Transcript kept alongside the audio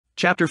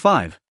Chapter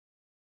 5.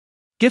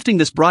 Gifting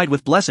this bride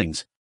with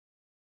blessings.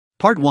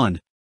 Part 1.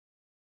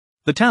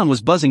 The town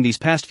was buzzing these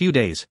past few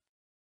days.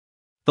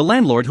 The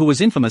landlord, who was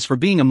infamous for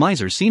being a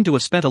miser, seemed to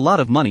have spent a lot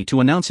of money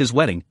to announce his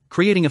wedding,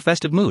 creating a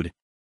festive mood.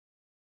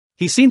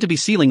 He seemed to be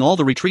sealing all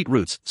the retreat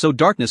routes, so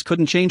Darkness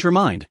couldn't change her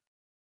mind.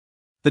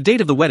 The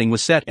date of the wedding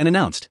was set and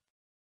announced.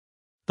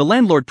 The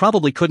landlord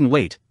probably couldn't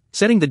wait,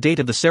 setting the date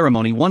of the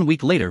ceremony 1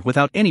 week later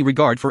without any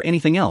regard for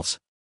anything else.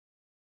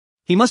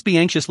 He must be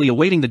anxiously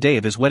awaiting the day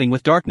of his wedding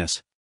with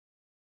Darkness.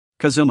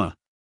 Kazuma.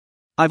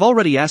 I've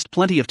already asked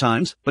plenty of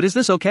times, but is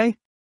this okay?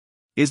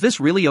 Is this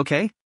really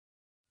okay?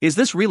 Is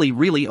this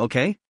really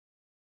okay?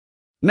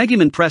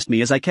 Megumin pressed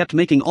me as I kept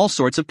making all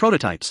sorts of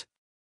prototypes.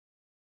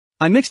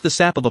 I mixed the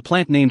sap of a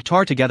plant named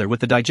tar together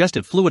with the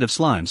digestive fluid of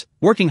slimes,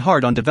 working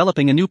hard on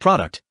developing a new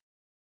product.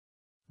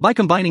 By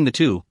combining the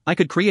two, I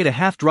could create a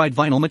half-dried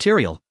vinyl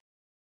material.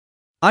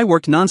 I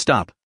worked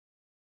non-stop.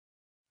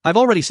 I've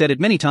already said it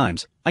many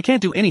times, I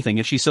can't do anything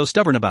if she's so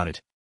stubborn about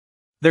it.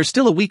 There's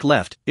still a week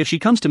left. If she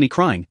comes to me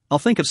crying, I'll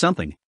think of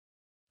something.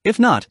 If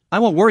not, I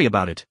won't worry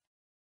about it.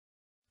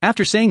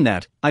 After saying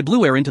that, I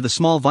blew air into the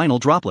small vinyl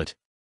droplet.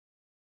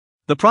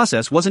 The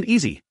process wasn't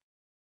easy.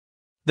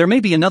 There may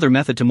be another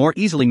method to more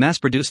easily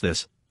mass-produce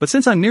this, but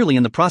since I'm merely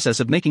in the process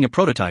of making a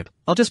prototype,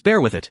 I'll just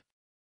bear with it.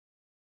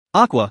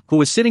 Aqua, who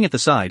was sitting at the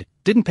side,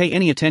 didn't pay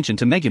any attention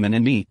to Megumin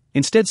and me,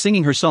 instead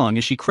singing her song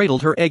as she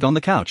cradled her egg on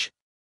the couch.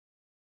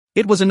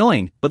 It was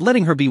annoying, but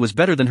letting her be was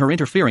better than her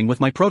interfering with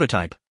my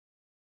prototype.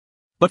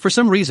 But for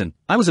some reason,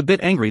 I was a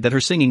bit angry that her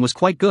singing was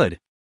quite good.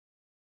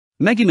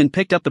 Megumin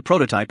picked up the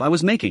prototype I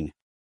was making.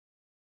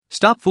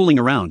 Stop fooling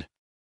around.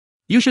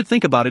 You should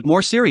think about it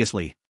more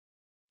seriously.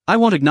 I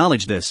won't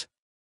acknowledge this.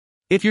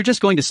 If you're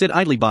just going to sit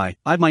idly by,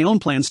 I've my own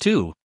plans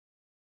too.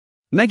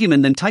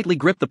 Megumin then tightly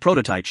gripped the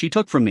prototype she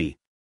took from me.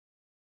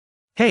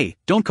 Hey,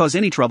 don't cause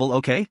any trouble,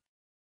 okay?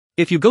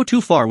 If you go too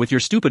far with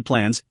your stupid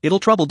plans, it'll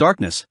trouble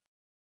Darkness.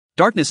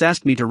 Darkness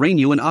asked me to rein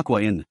you and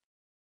Aqua in.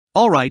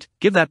 Alright,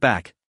 give that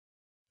back.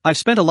 I've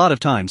spent a lot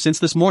of time since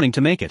this morning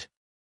to make it.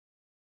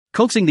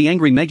 Coaxing the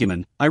angry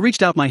Megumin, I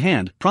reached out my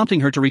hand, prompting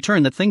her to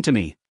return that thing to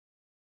me.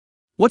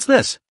 What's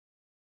this?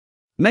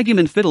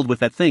 Megumin fiddled with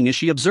that thing as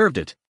she observed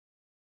it.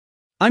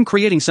 I'm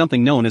creating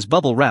something known as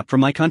bubble wrap from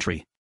my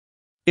country.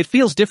 It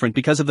feels different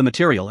because of the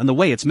material and the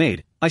way it's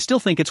made. I still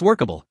think it's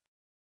workable.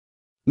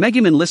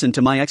 Megumin listened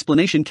to my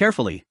explanation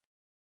carefully.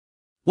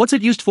 What's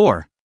it used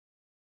for?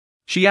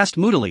 She asked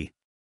moodily.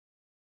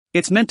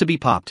 It's meant to be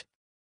popped.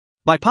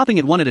 By popping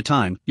it one at a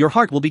time, your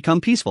heart will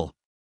become peaceful.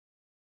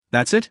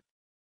 That's it?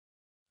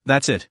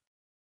 That's it.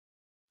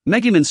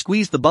 Megumin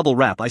squeezed the bubble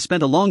wrap I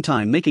spent a long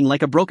time making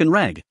like a broken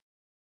rag.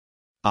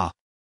 Ah.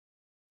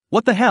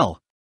 What the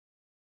hell?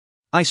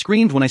 I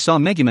screamed when I saw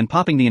Megumin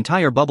popping the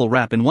entire bubble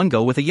wrap in one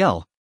go with a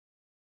yell.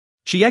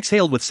 She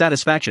exhaled with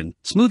satisfaction,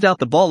 smoothed out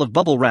the ball of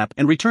bubble wrap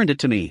and returned it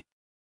to me.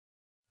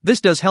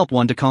 This does help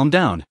one to calm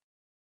down.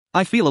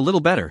 I feel a little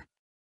better.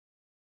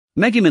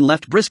 Megumin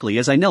left briskly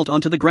as I knelt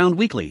onto the ground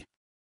weakly.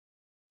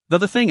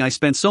 The thing I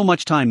spent so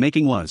much time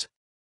making was.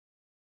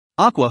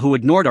 Aqua, who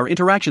ignored our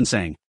interaction,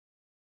 sang.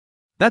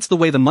 That's the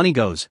way the money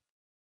goes.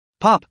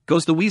 Pop,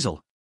 goes the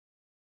weasel.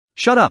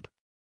 Shut up.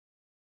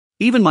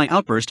 Even my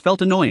outburst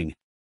felt annoying.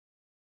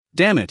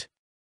 Damn it.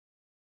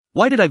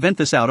 Why did I vent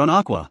this out on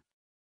Aqua?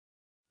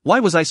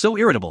 Why was I so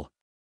irritable?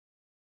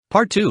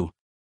 Part 2.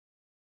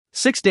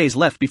 6 days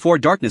left before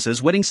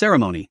Darkness's wedding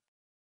ceremony.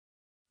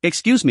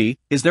 Excuse me,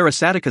 is there a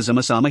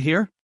Kazuma-sama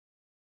here?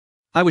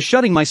 I was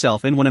shutting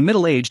myself in when a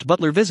middle-aged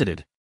butler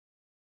visited.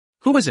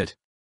 Who is it?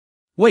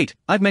 Wait,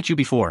 I've met you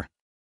before.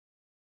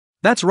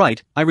 That's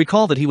right, I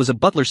recall that he was a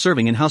butler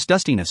serving in House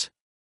Dustiness.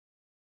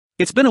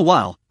 It's been a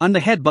while, I'm the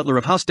head butler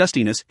of House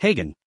Dustiness,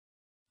 Hagen.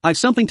 I've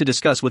something to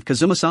discuss with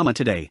Kazuma-sama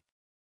today.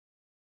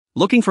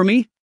 Looking for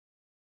me?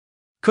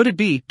 Could it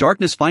be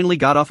Darkness finally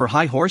got off her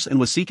high horse and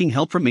was seeking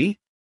help from me?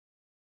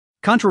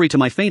 Contrary to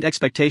my faint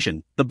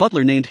expectation, the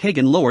butler named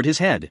Hagen lowered his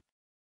head.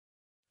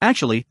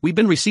 Actually, we've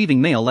been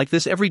receiving mail like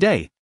this every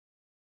day.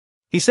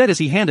 He said as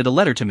he handed a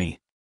letter to me.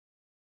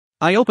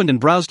 I opened and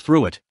browsed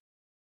through it.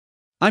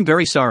 I'm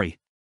very sorry.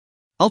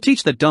 I'll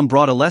teach that dumb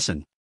broad a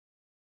lesson.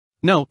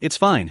 No, it's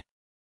fine.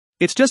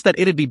 It's just that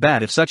it'd be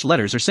bad if such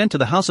letters are sent to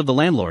the house of the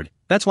landlord,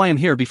 that's why I'm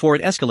here before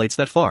it escalates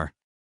that far.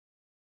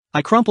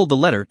 I crumpled the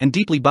letter and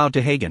deeply bowed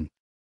to Hagen.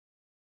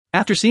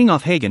 After seeing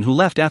off Hagen, who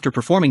left after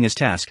performing his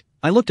task,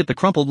 I looked at the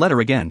crumpled letter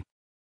again.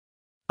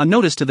 A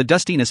notice to the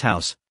Dustiness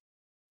house.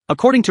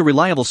 According to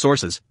reliable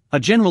sources, a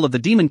general of the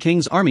Demon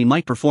King's army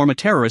might perform a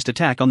terrorist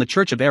attack on the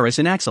Church of Eris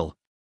in Axel.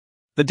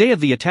 The day of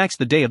the attack's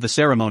the day of the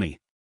ceremony.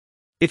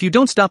 If you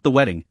don't stop the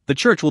wedding, the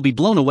church will be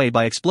blown away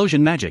by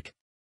explosion magic.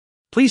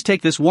 Please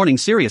take this warning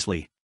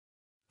seriously.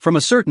 From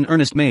a certain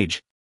earnest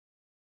mage.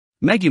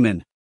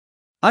 Megumin.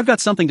 I've got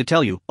something to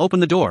tell you, open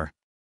the door.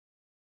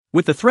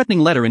 With the threatening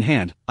letter in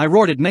hand, I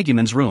roared at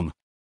Megumin's room.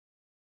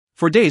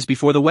 For days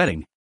before the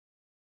wedding.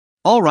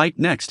 Alright,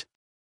 next.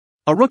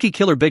 A rookie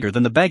killer bigger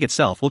than the bag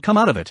itself will come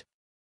out of it.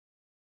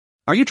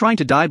 Are you trying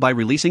to die by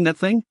releasing that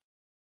thing?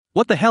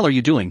 What the hell are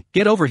you doing?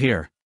 Get over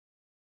here.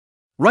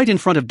 Right in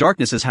front of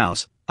Darkness's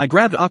house, I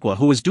grabbed Aqua,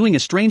 who was doing a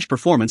strange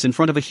performance in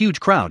front of a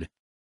huge crowd.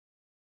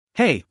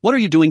 Hey, what are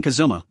you doing,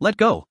 Kazuma? Let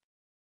go.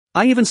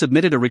 I even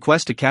submitted a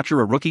request to capture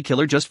a rookie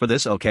killer just for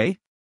this, okay?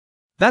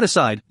 That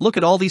aside, look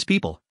at all these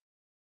people.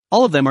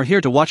 All of them are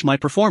here to watch my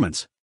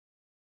performance.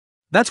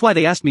 That's why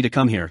they asked me to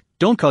come here.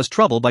 Don't cause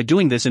trouble by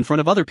doing this in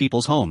front of other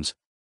people's homes.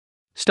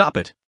 Stop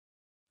it.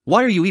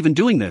 Why are you even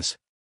doing this?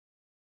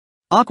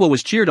 Aqua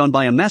was cheered on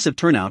by a massive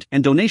turnout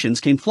and donations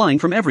came flying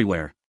from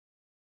everywhere.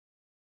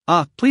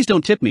 Please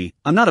don't tip me,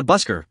 I'm not a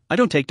busker, I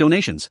don't take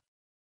donations.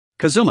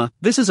 Kazuma,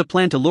 this is a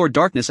plan to lure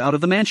Darkness out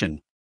of the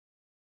mansion.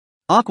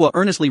 Aqua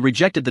earnestly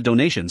rejected the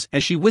donations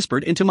as she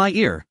whispered into my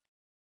ear.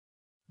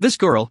 This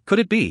girl, could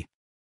it be?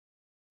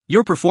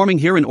 You're performing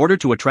here in order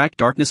to attract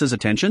Darkness's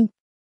attention?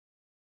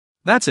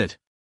 That's it.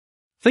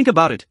 Think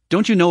about it,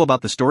 don't you know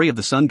about the story of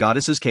the Sun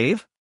Goddess's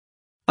cave?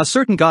 A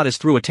certain goddess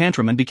threw a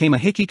tantrum and became a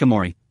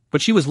hikikomori,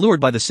 but she was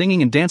lured by the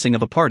singing and dancing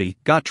of a party,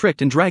 got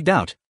tricked and dragged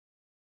out.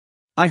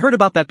 I heard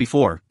about that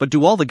before, but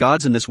do all the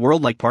gods in this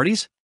world like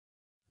parties?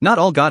 Not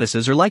all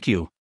goddesses are like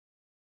you.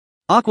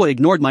 Aqua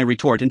ignored my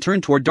retort and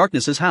turned toward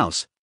Darkness's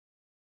house.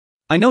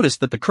 I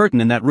noticed that the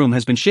curtain in that room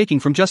has been shaking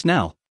from just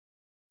now.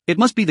 It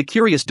must be the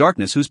curious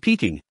Darkness who's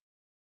peeking.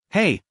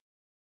 Hey!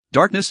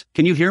 Darkness,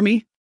 can you hear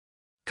me?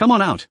 Come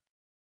on out.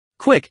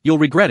 Quick, you'll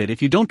regret it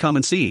if you don't come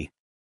and see.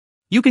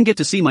 You can get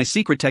to see my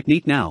secret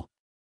technique now.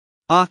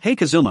 Hey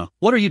Kazuma,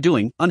 what are you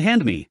doing?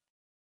 Unhand me.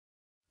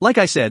 Like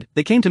I said,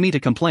 they came to me to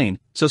complain,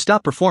 so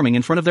stop performing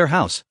in front of their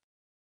house.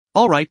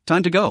 Alright,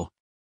 time to go.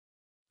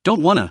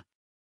 Don't wanna.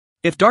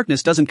 If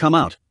Darkness doesn't come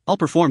out, I'll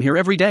perform here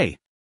every day.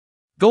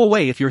 Go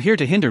away if you're here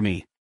to hinder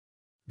me.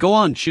 Go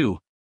on, shoo.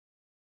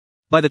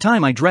 By the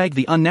time I dragged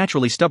the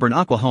unnaturally stubborn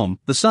Aqua home,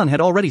 the sun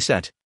had already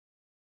set.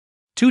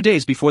 2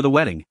 days before the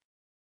wedding.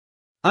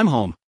 I'm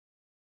home.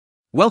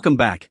 Welcome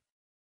back.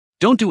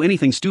 Don't do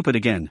anything stupid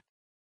again.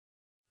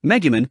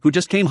 Megumin, who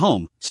just came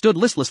home, stood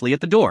listlessly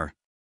at the door.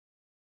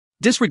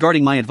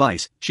 Disregarding my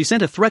advice, she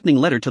sent a threatening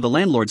letter to the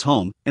landlord's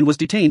home and was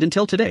detained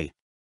until today.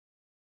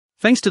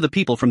 Thanks to the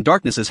people from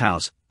Darkness's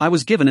house, I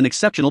was given an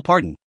exceptional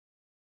pardon.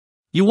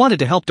 You wanted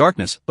to help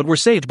Darkness, but were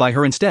saved by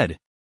her instead.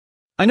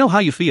 I know how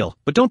you feel,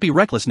 but don't be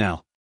reckless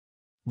now.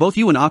 Both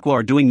you and Aqua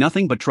are doing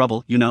nothing but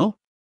trouble, you know?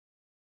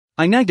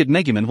 I nagged at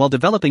Megumin while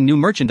developing new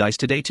merchandise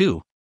today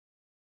too.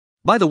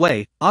 By the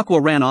way, Aqua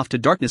ran off to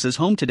Darkness's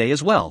home today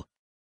as well.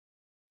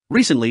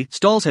 Recently,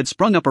 stalls had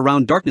sprung up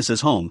around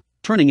Darkness's home,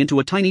 turning into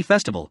a tiny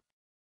festival.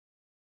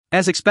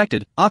 As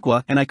expected,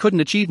 Aqua and I couldn't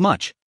achieve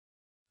much.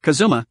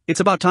 Kazuma, it's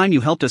about time you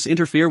helped us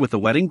interfere with the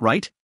wedding,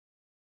 right?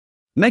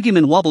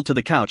 Megumin wobbled to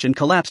the couch and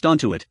collapsed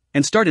onto it,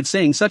 and started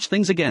saying such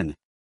things again.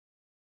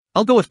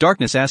 I'll go if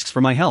Darkness asks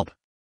for my help.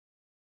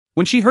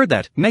 When she heard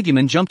that,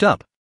 Megumin jumped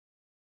up.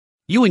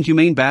 You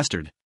inhumane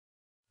bastard.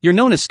 You're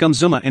known as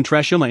Scumzuma and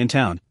Trashuma in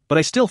town, but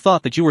I still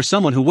thought that you were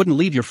someone who wouldn't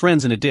leave your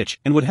friends in a ditch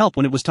and would help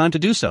when it was time to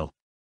do so.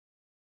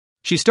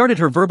 She started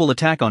her verbal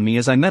attack on me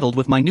as I meddled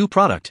with my new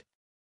product.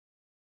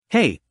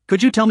 Hey,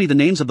 could you tell me the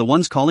names of the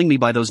ones calling me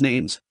by those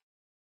names?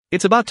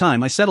 It's about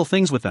time I settle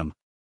things with them.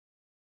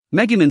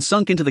 Megumin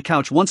sunk into the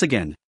couch once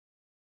again.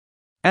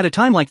 At a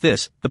time like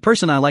this, the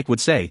person I like would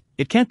say,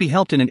 it can't be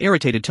helped in an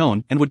irritated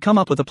tone and would come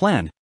up with a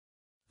plan.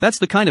 That's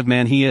the kind of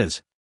man he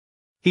is.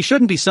 He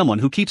shouldn't be someone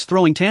who keeps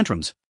throwing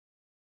tantrums.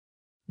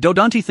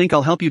 Don't you think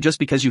I'll help you just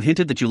because you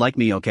hinted that you like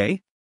me,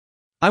 okay?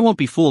 I won't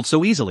be fooled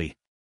so easily.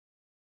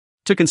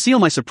 To conceal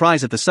my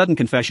surprise at the sudden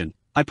confession,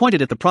 I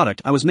pointed at the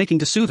product I was making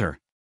to soothe her.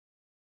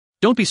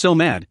 Don't be so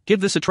mad, give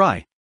this a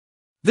try.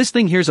 This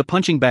thing here's a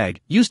punching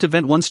bag, used to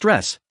vent one's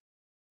stress.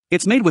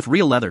 It's made with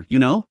real leather, you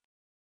know?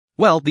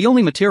 Well, the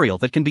only material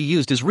that can be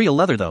used is real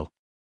leather though.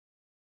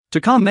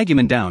 To calm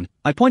Megumin down,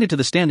 I pointed to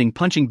the standing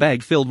punching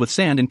bag filled with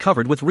sand and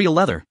covered with real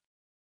leather.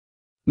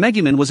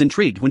 Megumin was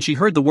intrigued when she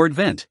heard the word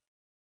vent.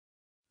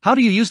 How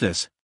do you use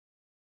this?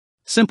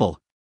 Simple.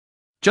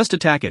 Just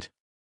attack it.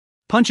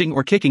 Punching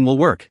or kicking will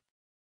work.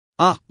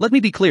 Let me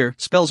be clear,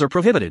 spells are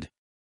prohibited.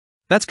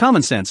 That's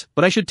common sense,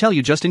 but I should tell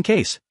you just in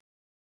case.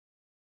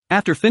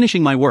 After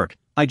finishing my work,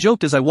 I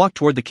joked as I walked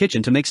toward the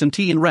kitchen to make some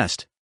tea and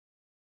rest.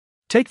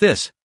 Take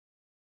this.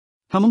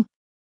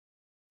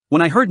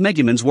 When I heard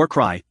Megumin's war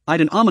cry,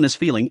 I'd an ominous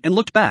feeling and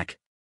looked back.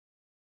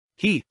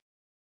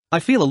 I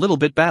feel a little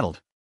bit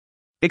battled.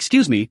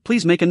 Excuse me,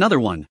 please make another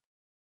one.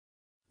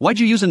 Why'd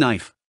you use a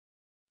knife?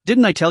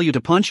 Didn't I tell you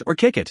to punch or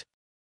kick it?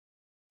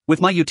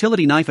 With my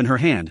utility knife in her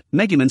hand,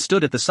 Megumin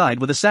stood at the side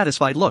with a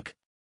satisfied look.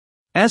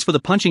 As for the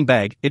punching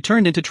bag, it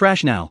turned into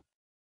trash now.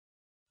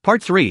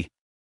 Part 3.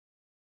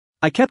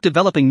 I kept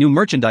developing new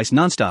merchandise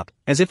nonstop,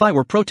 as if I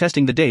were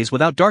protesting the days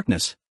without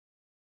Darkness.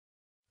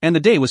 And the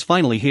day was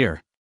finally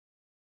here.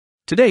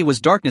 Today was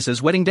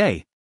Darkness's wedding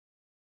day.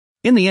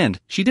 In the end,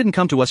 she didn't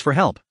come to us for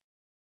help.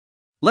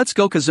 Let's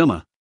go,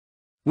 Kazuma.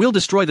 We'll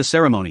destroy the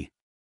ceremony.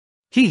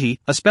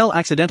 A spell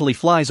accidentally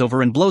flies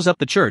over and blows up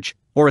the church,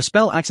 or a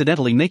spell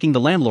accidentally making the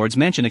landlord's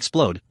mansion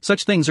explode,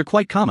 such things are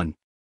quite common.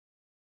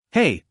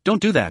 Hey,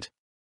 don't do that.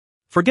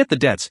 Forget the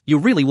debts, you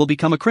really will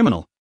become a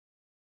criminal.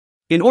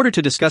 In order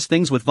to discuss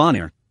things with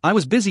Vanir, I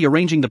was busy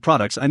arranging the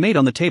products I made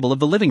on the table of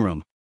the living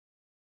room.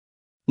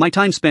 My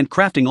time spent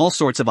crafting all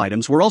sorts of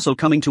items were also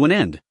coming to an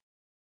end.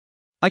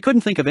 I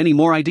couldn't think of any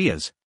more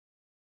ideas.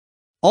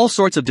 All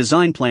sorts of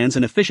design plans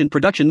and efficient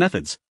production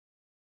methods.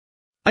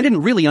 I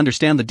didn't really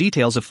understand the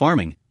details of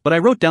farming, but I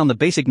wrote down the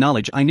basic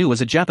knowledge I knew as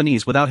a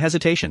Japanese without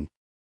hesitation.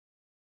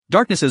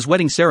 Darkness's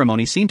wedding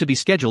ceremony seemed to be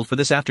scheduled for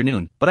this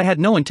afternoon, but I had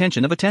no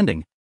intention of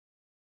attending.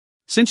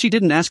 Since she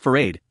didn't ask for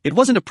aid, it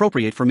wasn't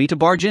appropriate for me to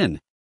barge in.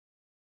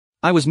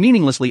 I was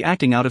meaninglessly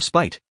acting out of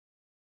spite.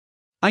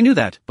 I knew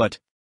that, but...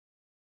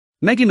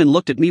 Megumin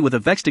looked at me with a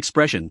vexed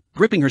expression,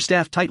 gripping her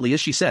staff tightly as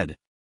she said.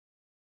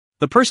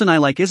 The person I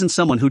like isn't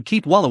someone who'd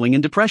keep wallowing in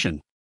depression.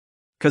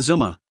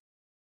 Kazuma.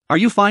 Are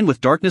you fine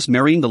with Darkness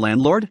marrying the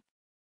landlord?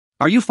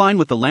 Are you fine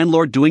with the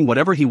landlord doing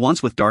whatever he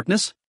wants with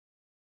Darkness?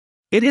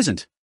 It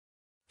isn't.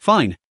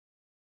 Fine.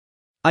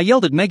 I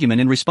yelled at Megumin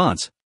in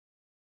response.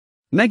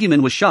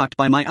 Megumin was shocked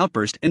by my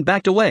outburst and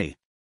backed away.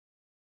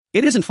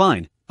 It isn't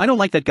fine, I don't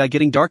like that guy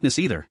getting Darkness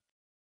either.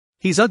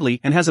 He's ugly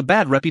and has a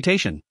bad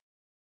reputation.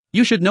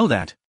 You should know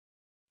that.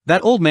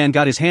 That old man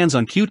got his hands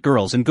on cute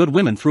girls and good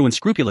women through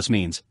unscrupulous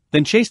means,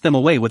 then chased them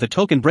away with a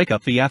token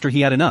breakup fee after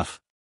he had enough.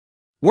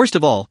 Worst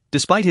of all,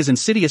 despite his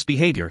insidious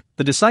behavior,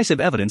 the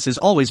decisive evidence is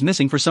always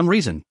missing for some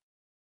reason.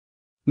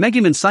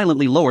 Megumin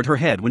silently lowered her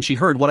head when she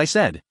heard what I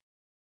said.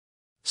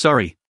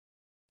 Sorry.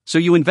 So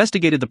you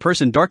investigated the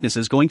person Darkness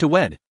is going to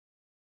wed?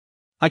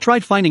 I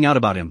tried finding out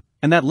about him,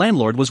 and that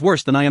landlord was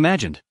worse than I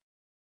imagined.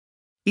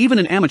 Even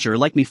an amateur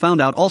like me found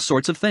out all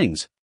sorts of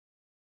things.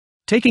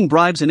 Taking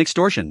bribes and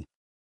extortion.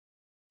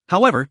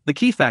 However, the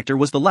key factor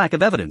was the lack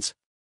of evidence.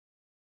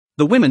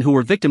 The women who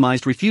were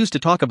victimized refused to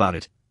talk about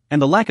it,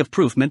 and the lack of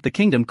proof meant the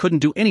kingdom couldn't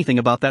do anything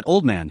about that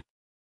old man.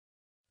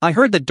 I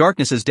heard that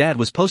Darkness's dad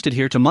was posted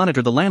here to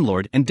monitor the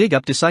landlord and dig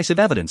up decisive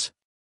evidence.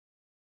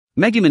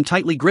 Megumin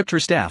tightly gripped her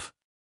staff.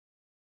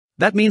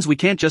 That means we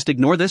can't just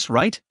ignore this,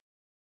 right?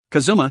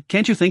 Kazuma,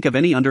 can't you think of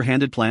any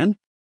underhanded plan?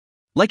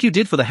 Like you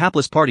did for the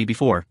hapless party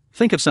before,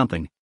 think of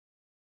something.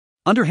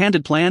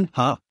 Underhanded plan,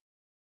 huh?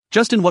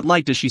 Just in what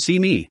light does she see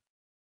me?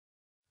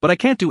 But I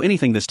can't do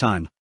anything this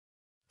time.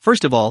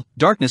 First of all,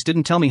 Darkness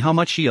didn't tell me how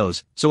much she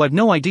owes, so I've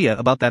no idea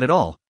about that at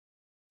all.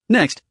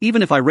 Next,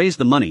 even if I raise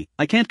the money,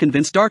 I can't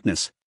convince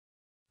Darkness.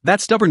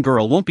 That stubborn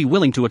girl won't be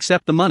willing to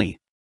accept the money.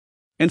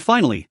 And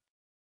finally...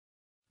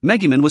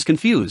 Megumin was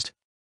confused.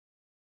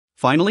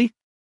 Finally?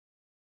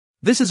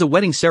 This is a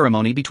wedding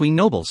ceremony between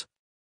nobles.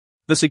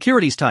 The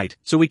security's tight,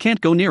 so we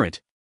can't go near it.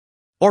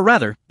 Or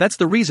rather, that's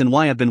the reason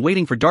why I've been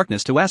waiting for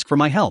Darkness to ask for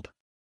my help.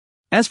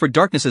 As for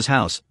Darkness's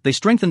house, they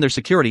strengthened their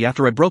security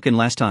after I broke in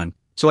last time,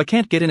 so I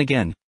can't get in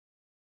again.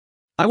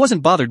 I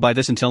wasn't bothered by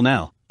this until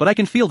now, but I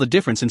can feel the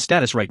difference in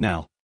status right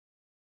now.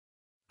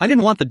 I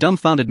didn't want the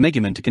dumbfounded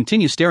Megumin to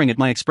continue staring at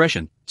my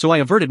expression, so I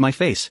averted my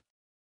face.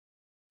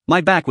 My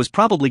back was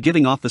probably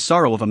giving off the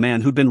sorrow of a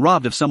man who'd been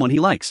robbed of someone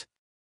he likes.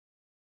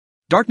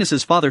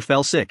 Darkness's father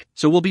fell sick,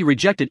 so we'll be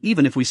rejected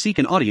even if we seek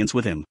an audience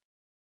with him.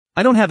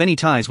 I don't have any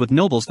ties with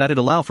nobles that'd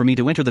allow for me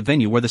to enter the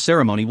venue where the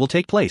ceremony will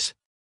take place.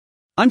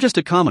 I'm just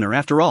a commoner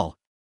after all.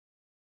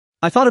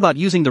 I thought about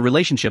using the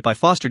relationship I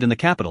fostered in the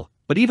capital,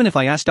 but even if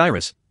I asked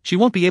Iris, she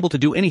won't be able to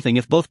do anything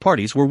if both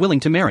parties were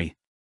willing to marry.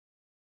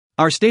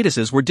 Our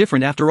statuses were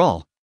different after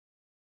all.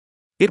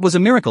 It was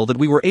a miracle that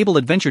we were able to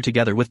adventure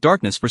together with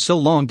Darkness for so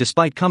long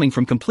despite coming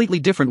from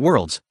completely different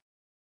worlds.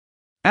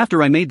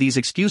 After I made these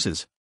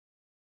excuses,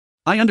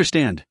 I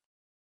understand.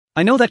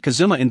 I know that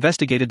Kazuma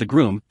investigated the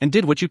groom and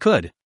did what you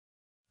could.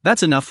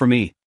 That's enough for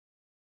me.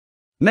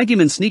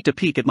 Megumin sneaked a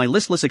peek at my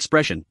listless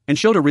expression and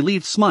showed a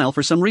relieved smile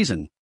for some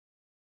reason.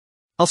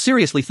 I'll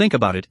seriously think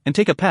about it and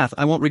take a path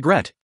I won't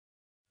regret.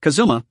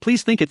 Kazuma,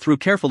 please think it through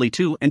carefully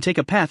too and take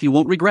a path you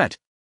won't regret.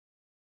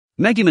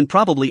 Megumin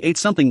probably ate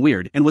something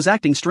weird and was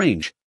acting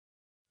strange.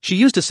 She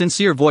used a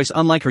sincere voice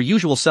unlike her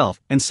usual self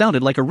and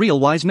sounded like a real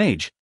wise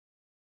mage.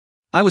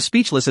 I was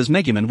speechless as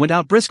Megumin went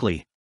out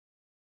briskly.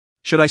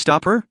 Should I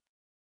stop her?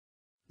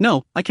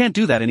 No, I can't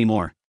do that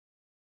anymore.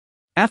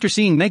 After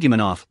seeing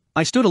Megumin off,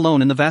 I stood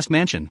alone in the vast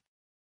mansion.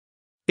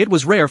 It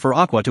was rare for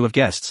Aqua to have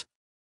guests.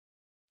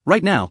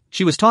 Right now,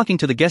 she was talking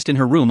to the guest in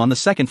her room on the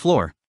second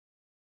floor.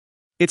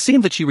 It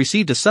seemed that she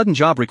received a sudden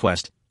job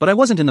request, but I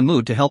wasn't in the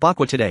mood to help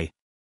Aqua today.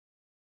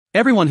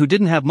 Everyone who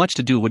didn't have much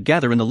to do would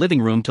gather in the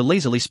living room to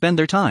lazily spend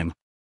their time.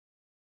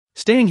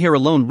 Staying here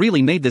alone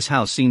really made this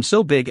house seem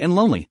so big and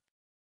lonely.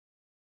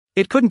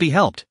 It couldn't be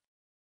helped.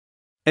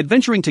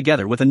 Adventuring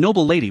together with a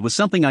noble lady was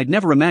something I'd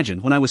never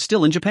imagined when I was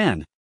still in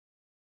Japan.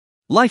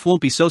 Life won't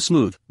be so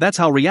smooth, that's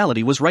how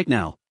reality was right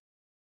now.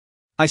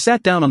 I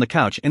sat down on the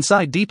couch and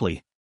sighed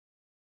deeply.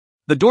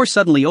 The door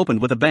suddenly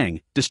opened with a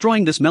bang,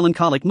 destroying this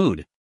melancholic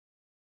mood.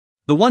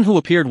 The one who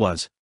appeared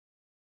was.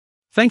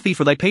 Thank thee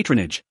for thy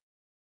patronage.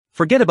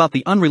 Forget about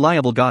the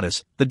unreliable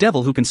goddess, the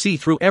devil who can see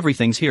through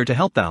everything's here to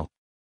help thou.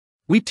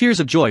 Weep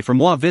tears of joy for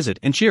moi visit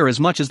and cheer as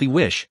much as thee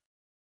wish.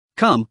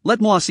 Come,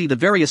 let moi see the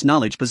various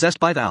knowledge possessed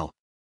by thou.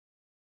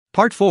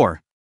 Part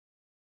 4.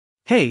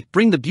 Hey,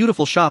 bring the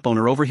beautiful shop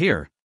owner over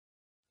here.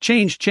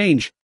 Change.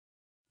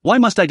 Why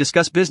must I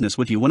discuss business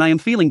with you when I am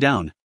feeling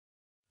down?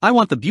 I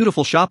want the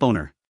beautiful shop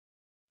owner.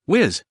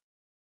 Whiz.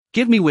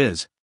 Give me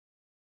whiz.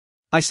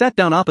 I sat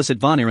down opposite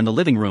Vanir in the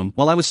living room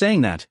while I was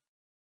saying that.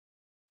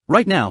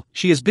 Right now,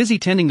 she is busy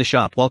tending the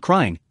shop while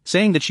crying,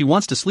 saying that she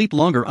wants to sleep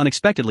longer.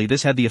 Unexpectedly,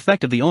 this had the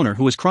effect of the owner,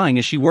 who is crying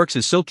as she works,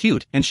 is so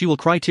cute, and she will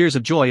cry tears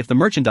of joy if the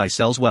merchandise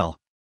sells well.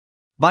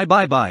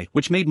 Bye,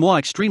 which made moi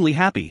extremely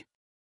happy.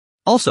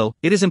 Also,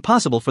 it is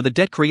impossible for the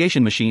debt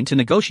creation machine to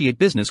negotiate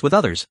business with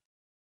others.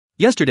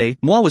 Yesterday,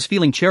 moi was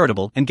feeling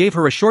charitable and gave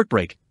her a short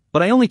break,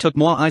 but I only took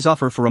moi's eyes off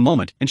her for a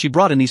moment, and she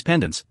brought in these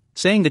pendants,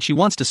 saying that she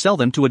wants to sell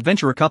them to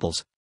adventurer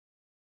couples.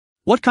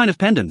 What kind of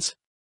pendants?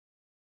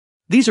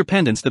 These are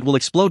pendants that will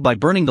explode by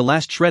burning the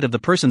last shred of the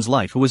person's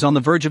life who is on the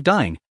verge of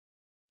dying.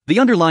 The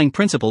underlying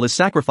principle is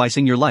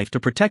sacrificing your life to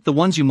protect the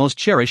ones you most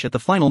cherish at the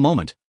final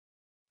moment.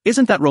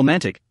 Isn't that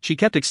romantic? She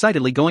kept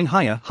excitedly going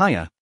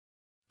higher.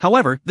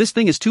 However, this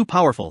thing is too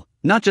powerful.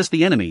 Not just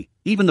the enemy,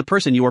 even the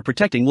person you are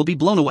protecting will be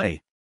blown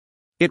away.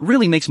 It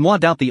really makes moi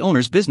doubt the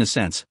owner's business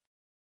sense.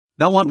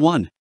 Thou want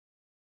one?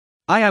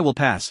 I will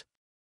pass.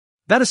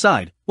 That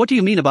aside, what do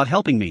you mean about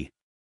helping me?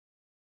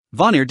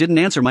 Vanir didn't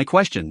answer my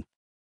question.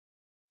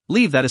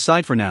 Leave that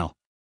aside for now.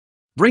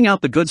 Bring out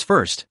the goods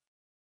first.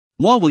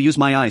 Moi will use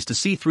my eyes to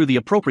see through the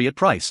appropriate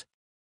price.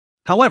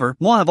 However,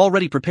 moi have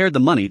already prepared the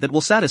money that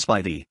will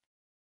satisfy thee.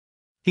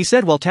 He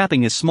said while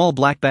tapping his small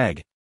black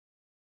bag.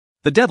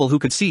 The devil who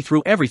could see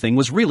through everything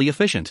was really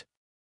efficient.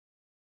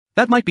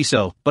 That might be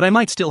so, but I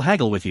might still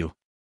haggle with you.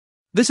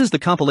 This is the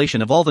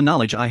compilation of all the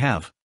knowledge I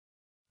have.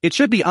 It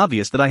should be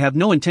obvious that I have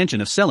no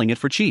intention of selling it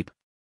for cheap.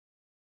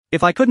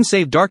 If I couldn't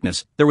save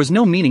darkness, there was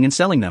no meaning in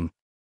selling them.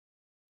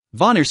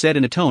 Vanir said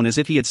in a tone as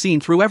if he had seen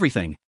through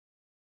everything.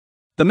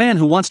 The man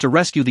who wants to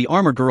rescue the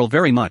armor girl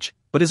very much,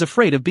 but is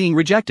afraid of being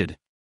rejected.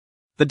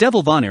 The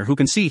devil Vanir who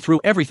can see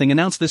through everything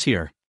announced this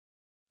here.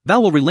 Thou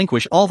will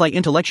relinquish all thy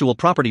intellectual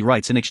property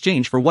rights in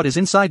exchange for what is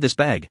inside this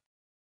bag.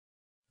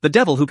 The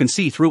devil who can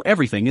see through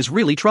everything is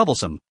really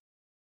troublesome.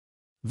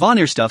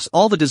 Vanir stuffs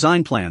all the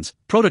design plans,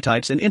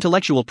 prototypes and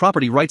intellectual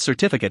property rights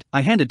certificate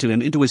I handed to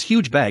him into his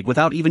huge bag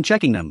without even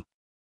checking them.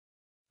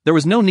 There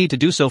was no need to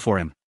do so for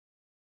him.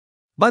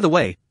 By the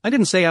way, I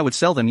didn't say I would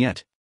sell them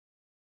yet.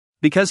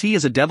 Because he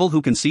is a devil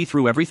who can see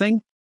through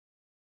everything?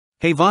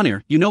 Hey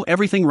Vanir, you know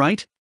everything,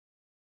 right?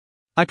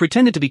 I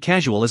pretended to be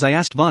casual as I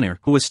asked Vanir,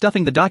 who was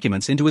stuffing the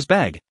documents into his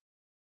bag.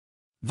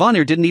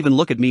 Vanir didn't even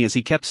look at me as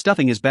he kept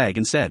stuffing his bag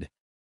and said.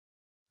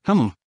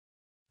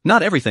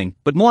 Not everything,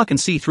 but moi can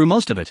see through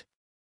most of it.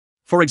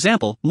 For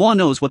example, moi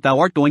knows what thou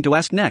art going to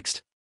ask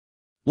next.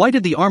 Why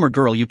did the armor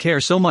girl you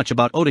care so much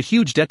about owe a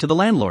huge debt to the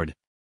landlord?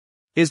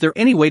 Is there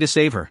any way to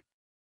save her?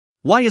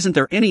 Why isn't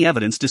there any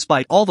evidence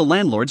despite all the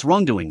landlord's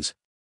wrongdoings?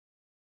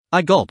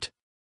 I gulped.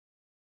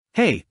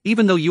 Hey,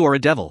 even though you are a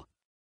devil.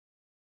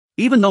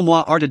 Even though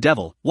moi art a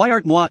devil, why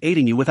art moi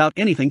aiding you without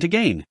anything to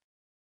gain?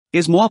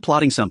 Is moi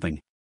plotting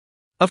something?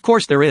 Of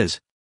course there is.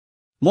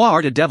 Moi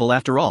art a devil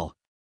after all.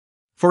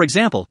 For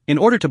example, in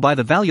order to buy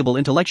the valuable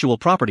intellectual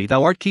property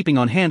thou art keeping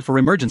on hand for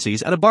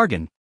emergencies at a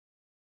bargain.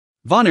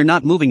 Vanir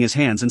not moving his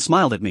hands and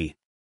smiled at me.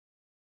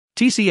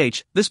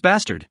 TCH, this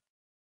bastard.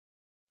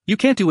 You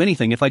can't do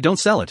anything if I don't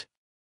sell it.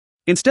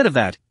 Instead of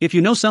that, if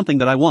you know something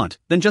that I want,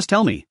 then just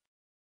tell me.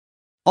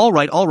 All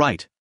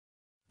right.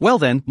 Well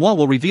then, moi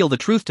will reveal the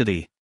truth to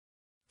thee.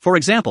 For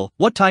example,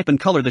 what type and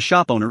color the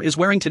shop owner is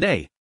wearing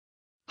today.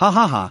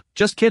 Ha,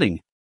 just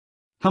kidding.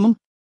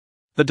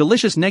 The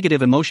delicious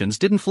negative emotions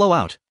didn't flow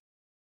out.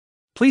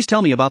 Please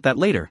tell me about that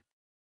later.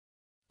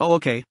 Oh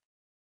okay.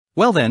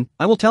 Well then,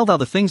 I will tell thou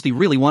the things thee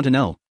really want to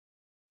know.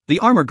 The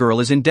armor girl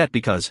is in debt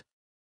because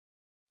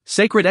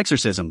sacred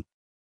exorcism.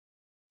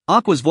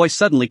 Aqua's voice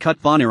suddenly cut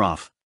Vanir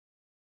off.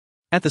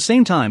 At the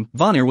same time,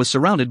 Vanir was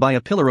surrounded by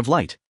a pillar of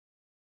light.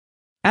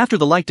 After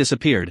the light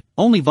disappeared,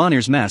 only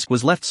Vanir's mask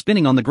was left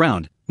spinning on the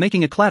ground,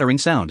 making a clattering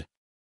sound.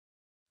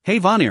 Hey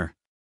Vanir.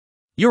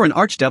 You're an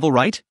archdevil,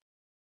 right?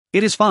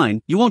 It is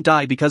fine, you won't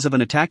die because of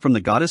an attack from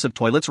the goddess of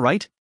toilets,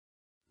 right?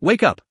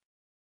 Wake up.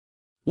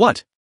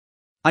 What?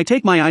 I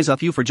take my eyes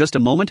off you for just a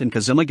moment and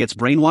Kazuma gets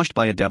brainwashed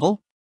by a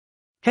devil?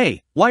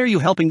 Hey, why are you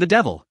helping the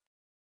devil?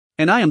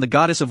 And I am the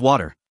goddess of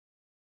water.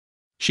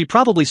 She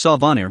probably saw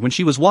Vanir when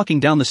she was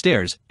walking down the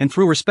stairs, and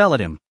threw her spell at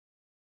him.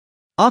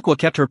 Aqua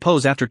kept her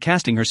pose after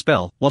casting her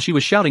spell, while she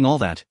was shouting all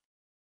that.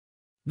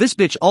 This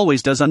bitch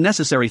always does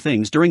unnecessary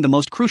things during the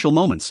most crucial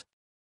moments.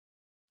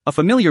 A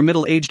familiar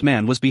middle-aged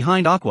man was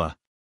behind Aqua.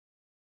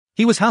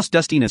 He was House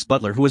Dustiness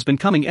butler who has been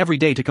coming every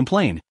day to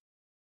complain.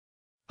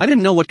 I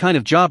didn't know what kind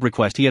of job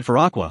request he had for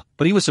Aqua,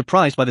 but he was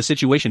surprised by the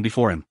situation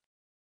before him.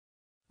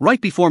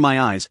 Right before my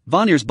eyes,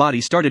 Vanir's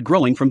body started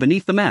growing from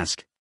beneath the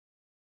mask.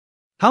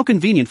 How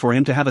convenient for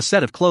him to have a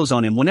set of clothes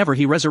on him whenever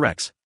he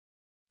resurrects.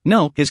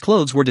 No, his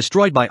clothes were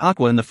destroyed by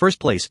Aqua in the first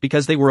place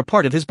because they were a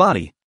part of his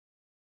body.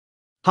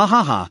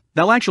 Ha,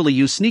 thou actually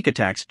use sneak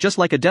attacks just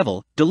like a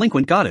devil,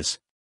 delinquent goddess.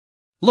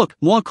 Look,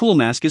 moi cool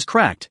mask is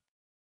cracked.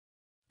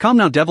 Come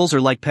now, devils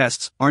are like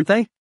pests, aren't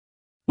they?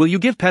 Will you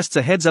give pests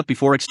a heads up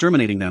before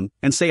exterminating them,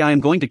 and say I am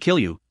going to kill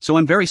you, so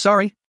I'm very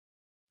sorry?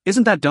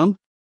 Isn't that dumb?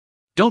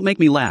 Don't make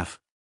me laugh.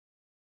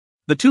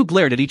 The two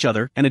glared at each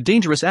other and a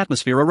dangerous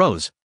atmosphere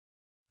arose.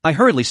 I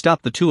hurriedly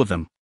stopped the two of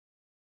them.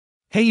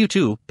 Hey you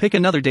two, pick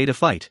another day to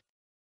fight.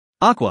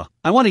 Aqua,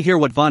 I want to hear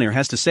what Vanir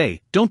has to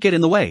say, don't get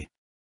in the way.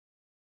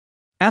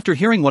 After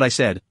hearing what I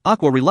said,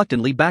 Aqua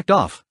reluctantly backed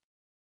off.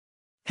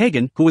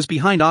 Hagen, who was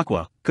behind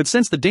Aqua, could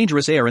sense the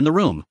dangerous air in the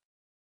room.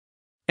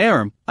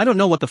 I don't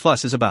know what the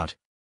fuss is about.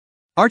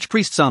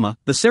 Archpriest Sama,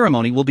 the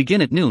ceremony will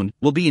begin at noon,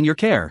 will be in your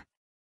care.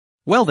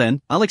 Well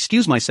then, I'll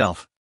excuse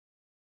myself.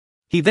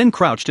 He then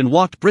crouched and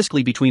walked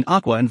briskly between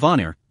Aqua and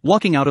Vanir,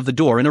 walking out of the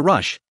door in a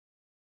rush.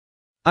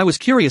 I was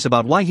curious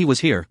about why he was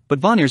here, but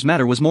Vanir's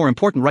matter was more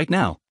important right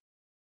now.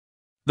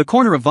 The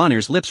corner of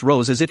Vanir's lips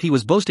rose as if he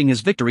was boasting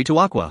his victory to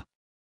Aqua.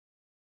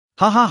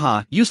 Ha ha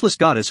ha, useless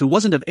goddess who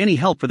wasn't of any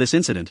help for this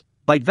incident,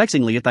 bite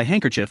vexingly at thy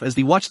handkerchief as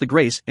thee watched the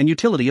grace and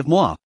utility of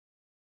moi.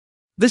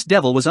 This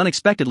devil was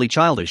unexpectedly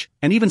childish,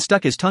 and even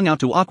stuck his tongue out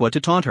to Aqua to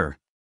taunt her.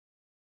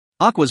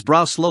 Aqua's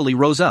brow slowly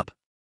rose up.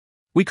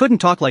 We couldn't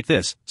talk like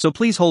this, so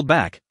please hold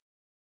back.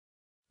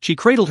 She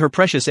cradled her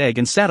precious egg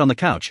and sat on the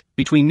couch,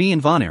 between me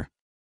and Vanir.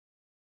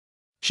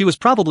 She was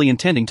probably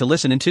intending to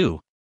listen in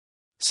too.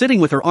 Sitting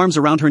with her arms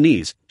around her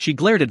knees, she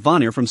glared at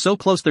Vanir from so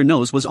close their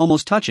nose was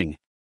almost touching.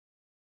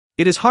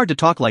 It is hard to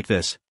talk like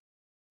this.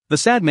 The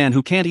sad man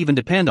who can't even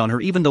depend on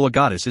her even though a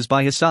goddess is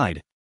by his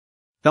side.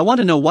 I want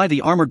to know why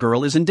the armor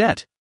girl is in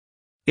debt.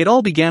 It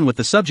all began with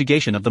the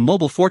subjugation of the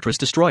mobile fortress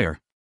destroyer.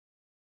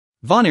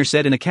 Vanir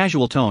said in a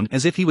casual tone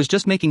as if he was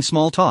just making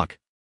small talk.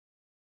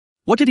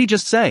 What did he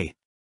just say?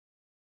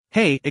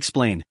 Hey,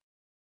 explain.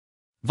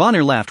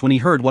 Vanir laughed when he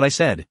heard what I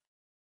said.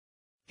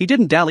 He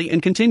didn't dally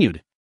and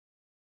continued.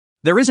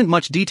 There isn't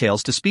much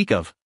details to speak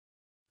of.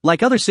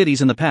 Like other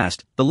cities in the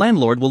past, the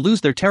landlord will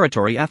lose their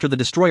territory after the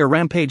destroyer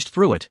rampaged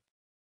through it.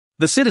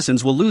 The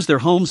citizens will lose their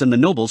homes and the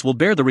nobles will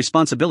bear the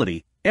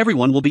responsibility,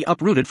 everyone will be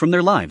uprooted from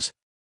their lives.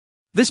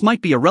 This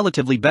might be a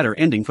relatively better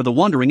ending for the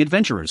wandering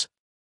adventurers.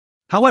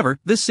 However,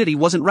 this city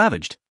wasn't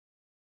ravaged.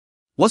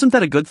 Wasn't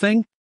that a good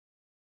thing?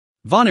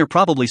 Vanir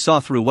probably saw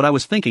through what I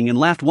was thinking and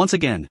laughed once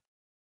again.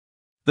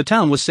 The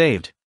town was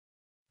saved.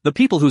 The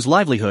people whose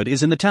livelihood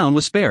is in the town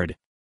was spared.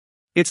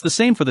 It's the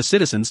same for the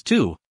citizens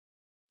too.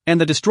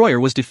 And the destroyer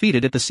was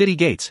defeated at the city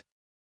gates.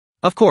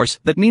 Of course,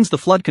 that means the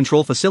flood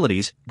control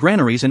facilities,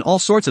 granaries and all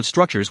sorts of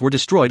structures were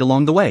destroyed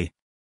along the way.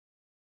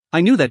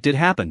 I knew that did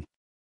happen.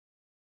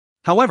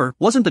 However,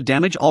 wasn't the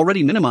damage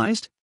already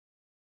minimized?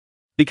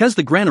 Because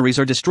the granaries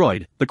are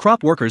destroyed, the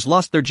crop workers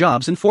lost their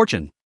jobs and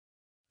fortune.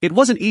 It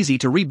wasn't easy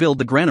to rebuild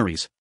the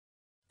granaries.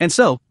 And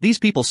so, these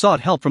people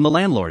sought help from the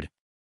landlord.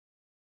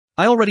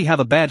 I already have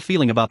a bad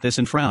feeling about this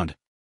and frowned.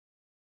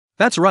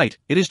 That's right,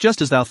 it is just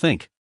as thou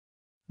think.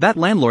 That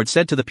landlord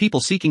said to the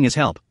people seeking his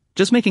help,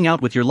 just making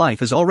out with your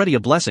life is already a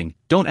blessing,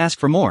 don't ask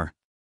for more.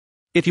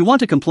 If you want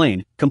to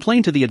complain,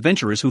 complain to the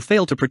adventurers who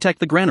failed to protect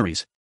the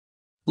granaries.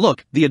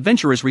 Look, the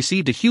adventurers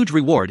received a huge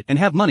reward and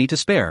have money to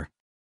spare.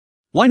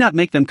 Why not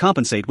make them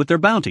compensate with their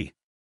bounty?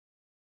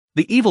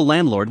 The evil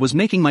landlord was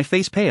making my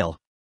face pale.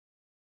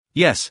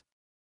 Yes.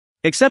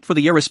 Except for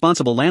the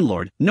irresponsible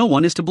landlord, no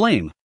one is to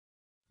blame.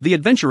 The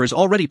adventurers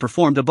already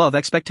performed above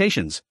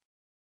expectations.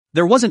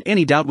 There wasn't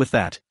any doubt with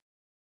that.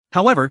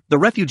 However, the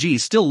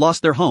refugees still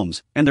lost their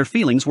homes, and their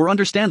feelings were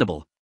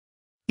understandable.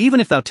 Even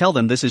if thou tell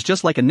them this is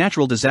just like a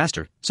natural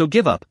disaster, so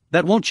give up,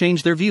 that won't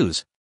change their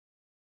views.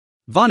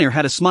 Vanir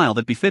had a smile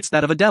that befits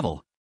that of a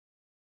devil.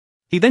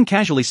 He then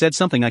casually said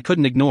something I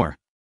couldn't ignore.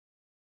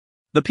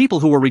 The people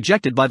who were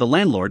rejected by the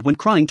landlord went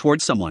crying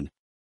towards someone.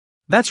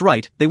 That's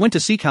right, they went to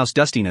seek House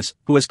Dustiness,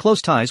 who has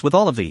close ties with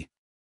all of thee.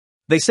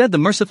 They said the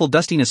merciful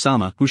Dustiness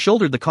Sama who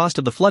shouldered the cost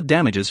of the flood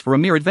damages for a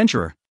mere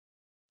adventurer.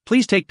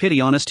 Please take pity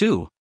on us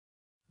too.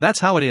 That's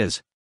how it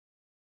is.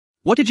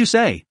 What did you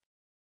say?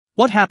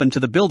 What happened to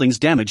the buildings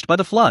damaged by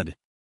the flood?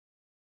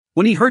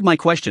 When he heard my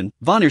question,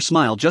 Vanir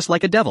smiled just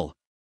like a devil.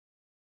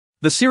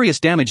 The serious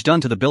damage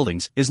done to the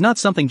buildings is not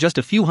something just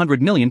a few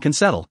 100 million can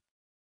settle.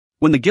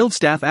 When the guild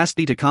staff asked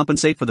thee to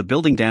compensate for the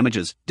building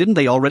damages, didn't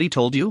they already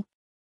told you?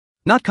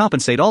 Not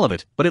compensate all of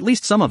it, but at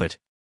least some of it.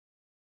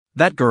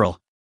 That girl.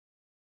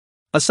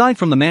 Aside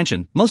from the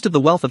mansion, most of the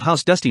wealth of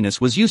House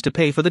Dustiness was used to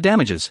pay for the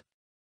damages.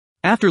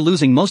 After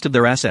losing most of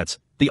their assets,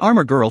 the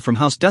armor girl from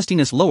House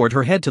Dustiness lowered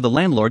her head to the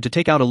landlord to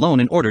take out a loan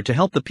in order to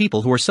help the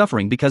people who are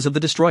suffering because of the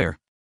destroyer.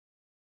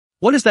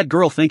 What is that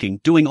girl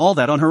thinking, doing all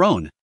that on her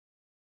own?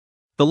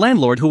 The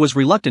landlord, who was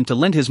reluctant to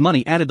lend his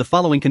money, added the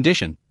following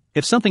condition: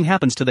 if something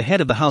happens to the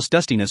head of the House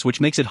Dustiness which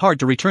makes it hard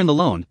to return the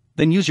loan,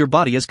 then use your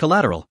body as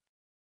collateral.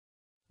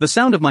 The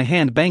sound of my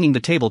hand banging the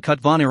table cut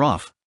Vanir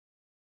off.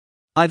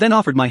 I then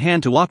offered my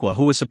hand to Aqua,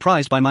 who was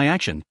surprised by my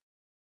action.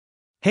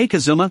 Hey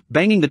Kazuma,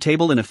 banging the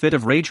table in a fit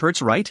of rage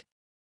hurts, right?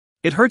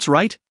 It hurts,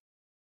 right?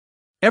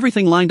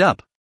 Everything lined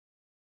up.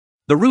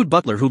 The rude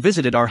butler who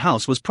visited our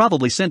house was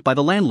probably sent by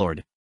the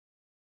landlord.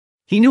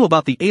 He knew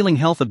about the ailing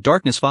health of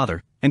Darkness'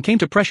 father, and came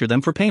to pressure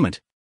them for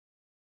payment.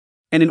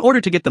 And in order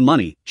to get the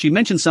money, she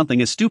mentioned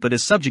something as stupid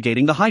as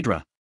subjugating the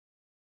Hydra.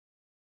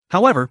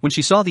 However, when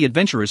she saw the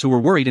adventurers who were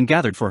worried and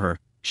gathered for her,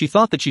 she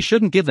thought that she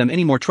shouldn't give them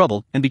any more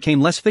trouble and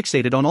became less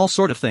fixated on all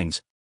sort of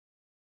things.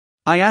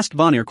 I asked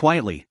Vanir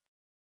quietly.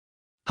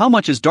 How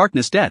much is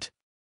Darkness debt?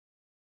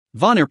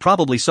 Vanir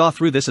probably saw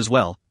through this as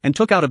well, and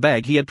took out a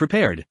bag he had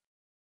prepared.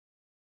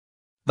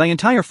 Thy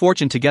entire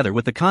fortune together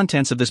with the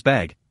contents of this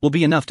bag will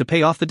be enough to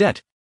pay off the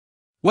debt.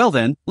 Well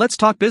then, let's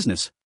talk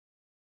business.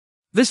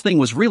 This thing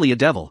was really a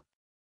devil.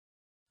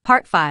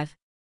 Part 5.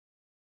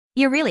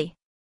 You're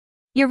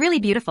really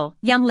beautiful,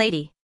 young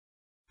lady.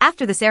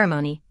 After the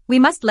ceremony, we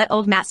must let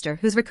old master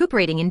who's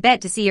recuperating in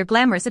bed to see your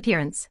glamorous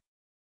appearance.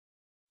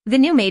 The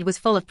new maid was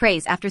full of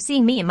praise after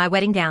seeing me in my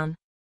wedding gown.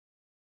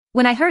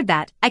 When I heard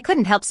that, I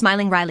couldn't help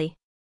smiling wryly.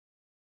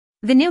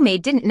 The new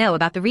maid didn't know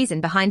about the reason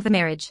behind the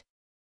marriage.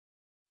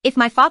 If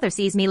my father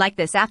sees me like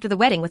this after the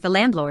wedding with the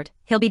landlord,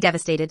 he'll be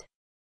devastated.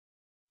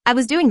 I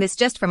was doing this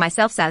just for my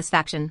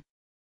self-satisfaction.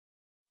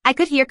 I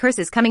could hear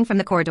curses coming from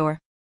the corridor.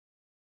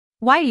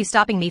 Why are you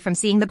stopping me from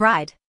seeing the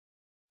bride?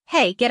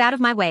 Hey, get out of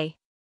my way.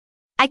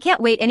 I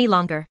can't wait any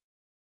longer.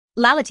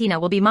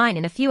 Lalatina will be mine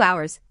in a few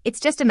hours, it's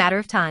just a matter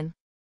of time.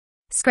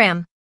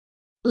 Scram.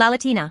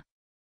 Lalatina.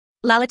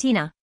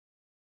 Lalatina.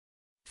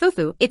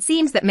 Fufu, it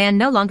seems that man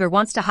no longer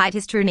wants to hide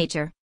his true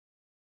nature.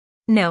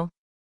 No.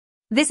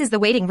 This is the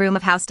waiting room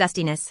of House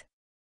Dustiness.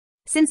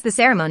 Since the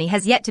ceremony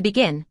has yet to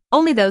begin,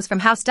 only those from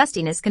House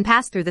Dustiness can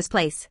pass through this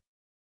place.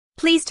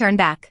 Please turn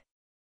back.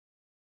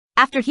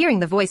 After hearing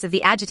the voice of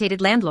the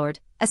agitated landlord,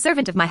 a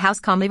servant of my house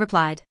calmly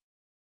replied.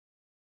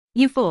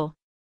 You fool.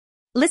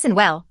 Listen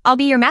well, I'll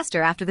be your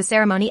master after the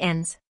ceremony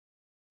ends.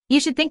 You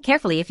should think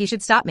carefully if you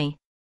should stop me.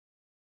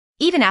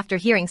 Even after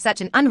hearing such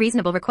an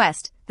unreasonable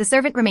request, the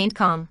servant remained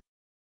calm.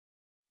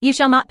 You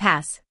shall not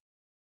pass.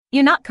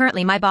 You're not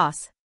currently my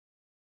boss.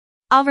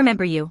 I'll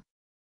remember you.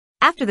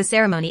 After the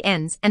ceremony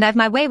ends and I've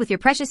my way with your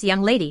precious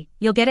young lady,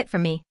 you'll get it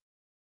from me.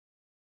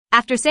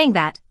 After saying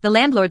that, the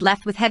landlord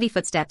left with heavy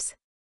footsteps.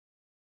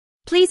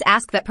 Please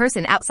ask that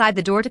person outside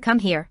the door to come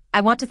here,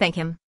 I want to thank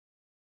him.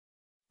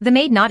 The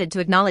maid nodded to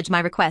acknowledge my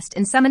request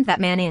and summoned that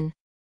man in.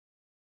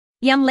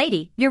 Young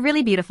lady, you're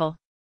really beautiful.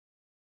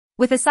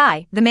 With a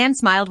sigh, the man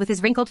smiled with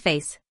his wrinkled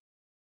face.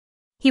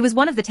 He was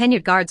one of the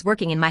tenured guards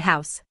working in my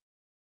house.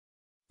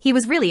 He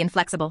was really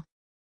inflexible.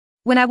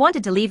 When I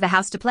wanted to leave the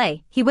house to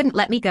play, he wouldn't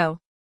let me go.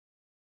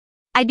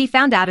 I'd be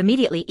found out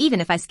immediately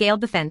even if I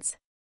scaled the fence.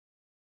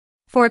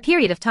 For a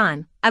period of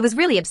time, I was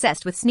really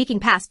obsessed with sneaking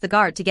past the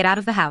guard to get out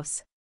of the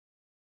house.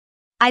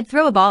 I'd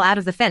throw a ball out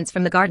of the fence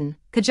from the garden,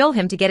 cajole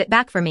him to get it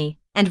back for me,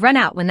 and run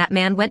out when that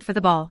man went for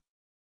the ball.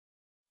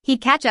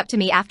 He'd catch up to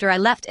me after I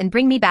left and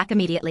bring me back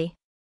immediately.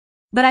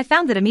 But I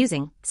found that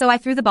amusing, so I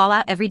threw the ball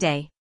out every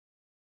day.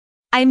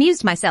 I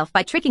amused myself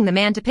by tricking the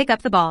man to pick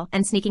up the ball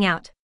and sneaking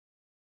out.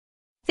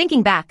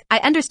 Thinking back, I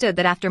understood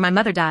that after my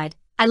mother died,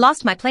 I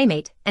lost my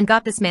playmate and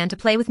got this man to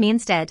play with me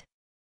instead.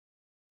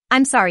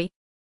 I'm sorry.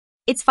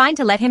 It's fine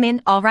to let him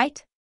in, all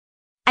right?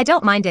 I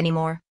don't mind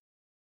anymore.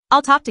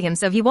 I'll talk to him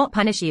so he won't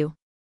punish you.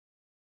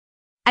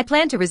 I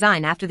plan to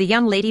resign after the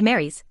young lady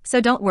marries,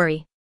 so don't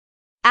worry.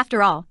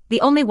 After all,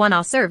 the only one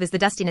I'll serve is the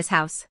Dustiness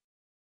house.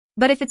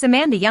 But if it's a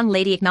man the young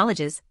lady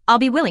acknowledges, I'll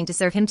be willing to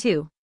serve him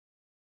too.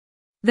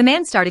 The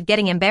man started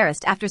getting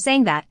embarrassed after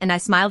saying that and I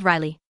smiled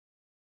wryly.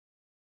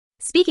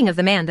 Speaking of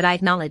the man that I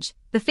acknowledge,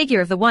 the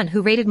figure of the one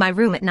who raided my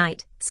room at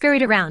night,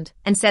 scurried around,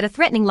 and said a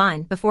threatening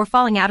line before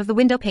falling out of the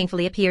window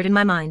painfully appeared in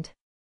my mind.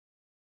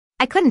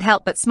 I couldn't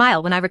help but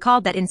smile when I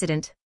recalled that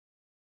incident.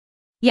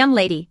 Young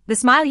lady, the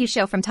smile you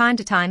show from time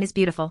to time is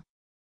beautiful.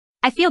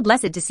 I feel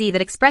blessed to see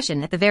that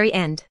expression at the very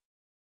end.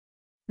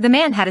 The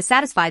man had a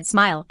satisfied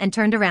smile and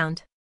turned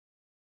around.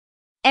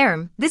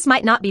 This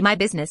might not be my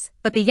business,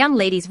 but the young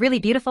lady's really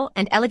beautiful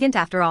and elegant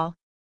after all.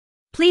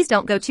 Please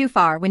don't go too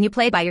far when you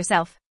play by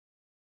yourself.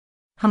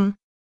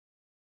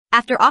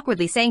 After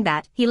awkwardly saying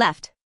that, he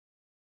left.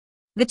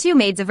 The two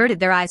maids averted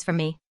their eyes from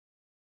me.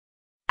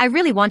 I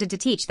really wanted to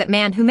teach that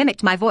man who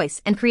mimicked my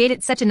voice and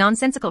created such a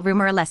nonsensical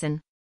rumor a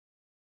lesson.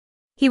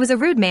 He was a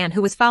rude man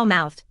who was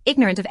foul-mouthed,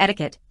 ignorant of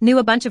etiquette, knew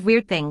a bunch of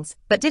weird things,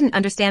 but didn't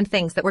understand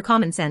things that were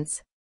common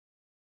sense.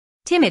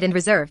 Timid and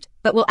reserved,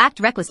 but will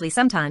act recklessly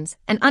sometimes,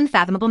 an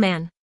unfathomable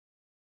man.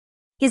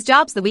 His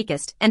job's the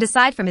weakest, and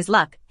aside from his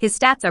luck, his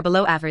stats are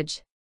below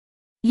average.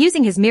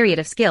 Using his myriad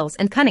of skills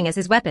and cunning as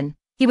his weapon,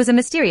 he was a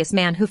mysterious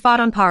man who fought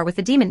on par with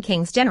the Demon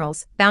King's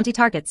generals, bounty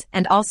targets,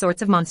 and all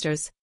sorts of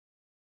monsters.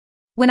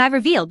 When I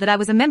revealed that I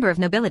was a member of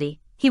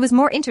nobility, he was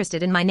more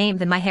interested in my name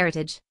than my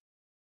heritage.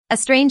 A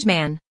strange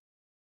man.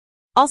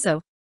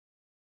 Also,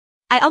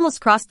 I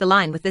almost crossed the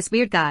line with this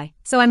weird guy,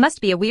 so I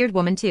must be a weird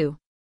woman too.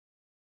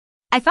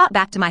 I thought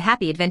back to my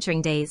happy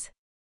adventuring days.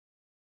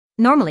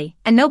 Normally,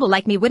 a noble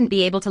like me wouldn't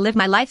be able to live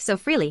my life so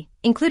freely,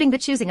 including the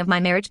choosing of my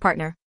marriage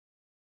partner.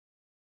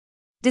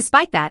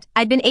 Despite that,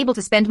 I'd been able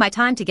to spend my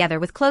time together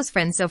with close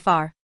friends so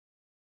far.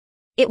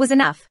 It was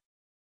enough.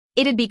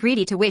 It'd be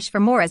greedy to wish for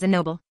more as a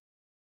noble.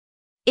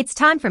 It's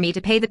time for me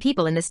to pay the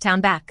people in this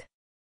town back.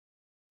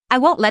 I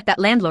won't let that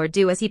landlord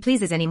do as he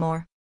pleases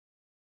anymore.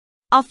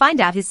 I'll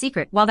find out his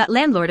secret while that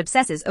landlord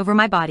obsesses over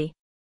my body.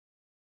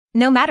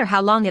 No matter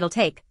how long it'll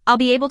take, I'll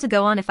be able to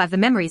go on if I've the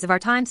memories of our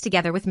times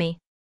together with me.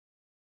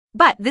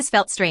 But this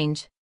felt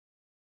strange.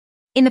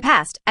 In the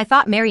past, I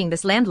thought marrying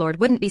this landlord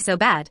wouldn't be so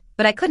bad,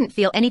 but I couldn't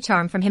feel any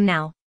charm from him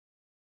now.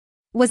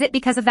 Was it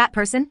because of that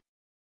person?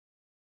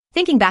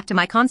 Thinking back to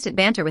my constant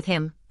banter with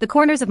him, the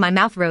corners of my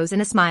mouth rose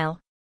in a smile.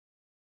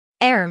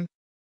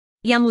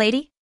 Young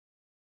lady?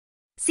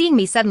 Seeing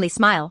me suddenly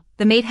smile,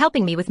 the maid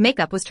helping me with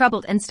makeup was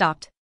troubled and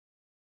stopped.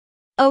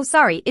 Oh,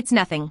 sorry, it's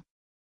nothing.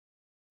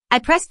 I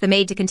pressed the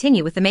maid to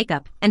continue with the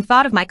makeup and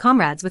thought of my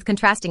comrades with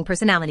contrasting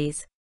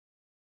personalities.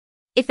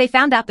 If they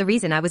found out the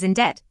reason I was in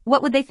debt,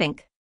 what would they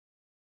think?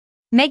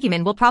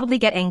 Megumin will probably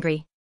get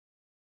angry.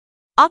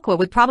 Aqua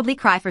would probably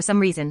cry for some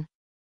reason.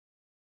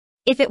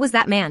 If it was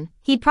that man,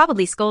 he'd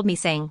probably scold me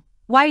saying,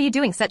 "Why are you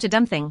doing such a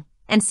dumb thing?"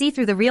 and see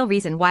through the real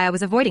reason why I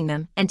was avoiding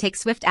them and take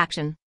swift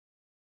action.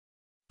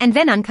 And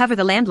then uncover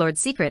the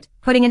landlord's secret,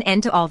 putting an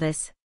end to all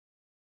this.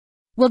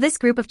 Will this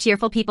group of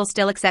cheerful people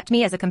still accept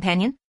me as a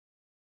companion?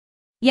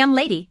 Young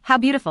lady, how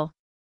beautiful.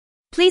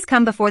 Please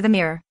come before the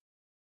mirror.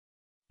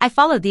 I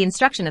followed the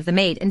instruction of the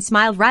maid and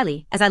smiled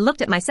wryly as I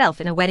looked at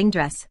myself in a wedding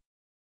dress.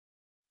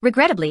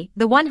 Regrettably,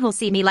 the one who'll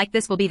see me like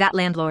this will be that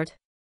landlord.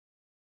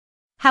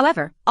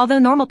 However, although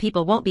normal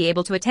people won't be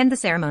able to attend the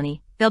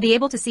ceremony, they'll be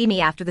able to see me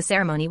after the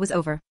ceremony was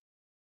over.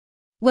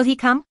 Will he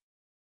come?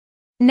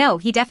 No,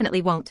 he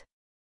definitely won't.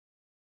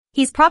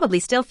 He's probably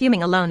still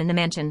fuming alone in the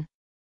mansion.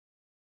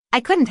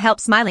 I couldn't help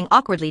smiling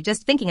awkwardly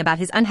just thinking about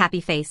his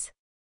unhappy face.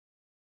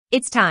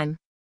 It's time.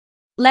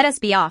 Let us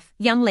be off,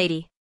 young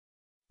lady.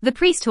 The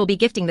priest who'll be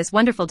gifting this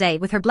wonderful day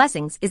with her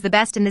blessings is the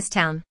best in this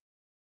town.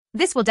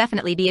 This will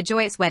definitely be a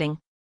joyous wedding.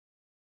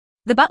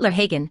 The butler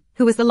Hagen,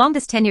 who was the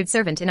longest tenured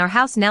servant in our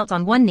house, knelt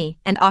on one knee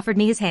and offered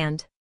me his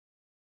hand.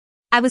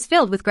 I was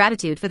filled with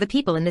gratitude for the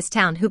people in this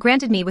town who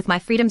granted me with my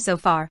freedom so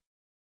far.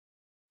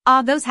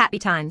 Ah, those happy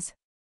times.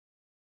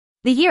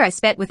 The year I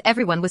spent with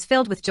everyone was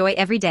filled with joy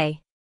every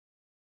day.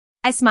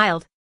 I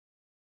smiled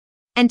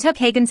and took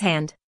Hagen's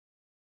hand.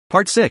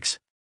 Part 6.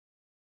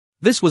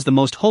 This was the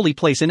most holy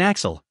place in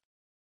Axel.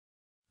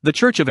 The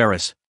Church of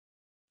Eris.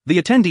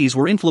 The attendees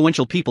were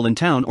influential people in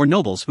town or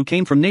nobles who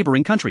came from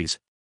neighboring countries.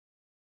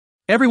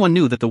 Everyone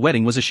knew that the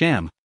wedding was a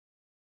sham.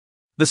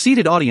 The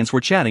seated audience were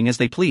chatting as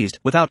they pleased,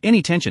 without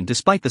any tension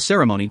despite the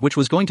ceremony which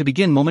was going to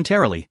begin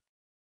momentarily.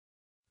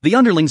 The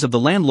underlings of the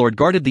landlord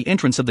guarded the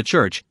entrance of the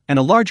church, and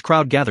a large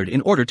crowd gathered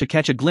in order to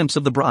catch a glimpse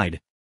of the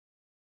bride.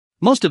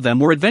 Most of them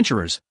were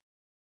adventurers.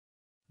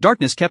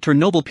 Darkness kept her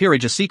noble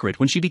peerage a secret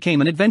when she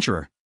became an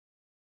adventurer.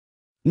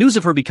 News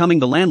of her becoming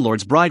the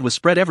landlord's bride was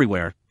spread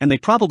everywhere, and they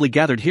probably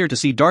gathered here to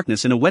see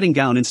Darkness in a wedding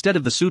gown instead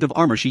of the suit of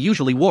armor she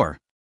usually wore.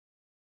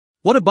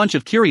 What a bunch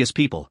of curious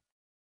people.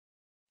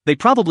 They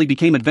probably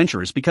became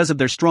adventurers because of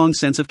their strong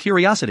sense of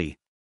curiosity.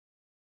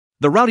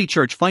 The rowdy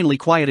church finally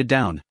quieted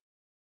down.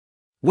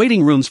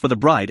 Waiting rooms for the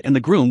bride and the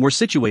groom were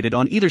situated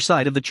on either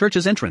side of the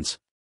church's entrance.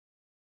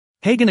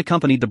 Hagen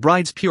accompanied the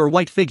bride's pure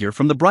white figure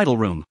from the bridal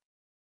room.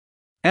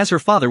 As her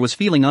father was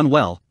feeling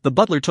unwell, the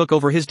butler took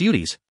over his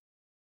duties.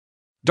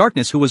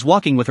 Darkness, who was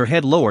walking with her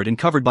head lowered and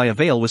covered by a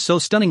veil, was so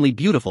stunningly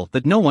beautiful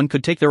that no one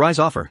could take their eyes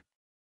off her.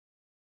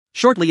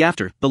 Shortly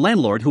after, the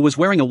landlord, who was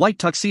wearing a white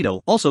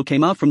tuxedo, also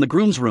came out from the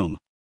groom's room.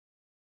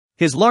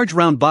 His large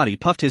round body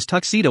puffed his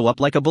tuxedo up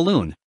like a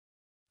balloon.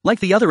 Like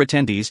the other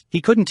attendees,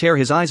 he couldn't tear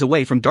his eyes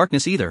away from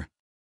Darkness either.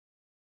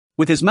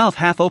 With his mouth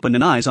half open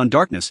and eyes on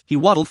Darkness, he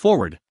waddled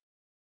forward.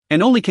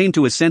 And only came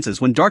to his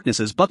senses when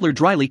Darkness's butler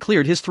dryly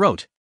cleared his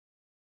throat.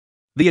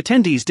 The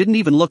attendees didn't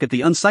even look at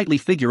the unsightly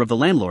figure of the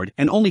landlord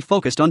and only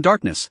focused on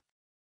Darkness.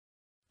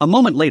 A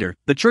moment later,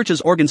 the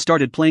church's organ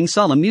started playing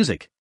solemn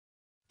music.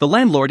 The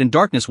landlord and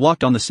Darkness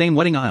walked on the same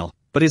wedding aisle,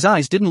 but his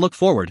eyes didn't look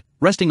forward,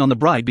 resting on the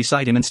bride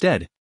beside him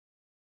instead.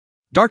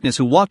 Darkness,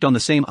 who walked on the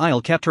same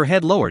aisle, kept her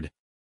head lowered.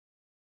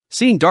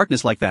 Seeing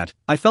Darkness like that,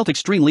 I felt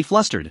extremely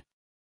flustered.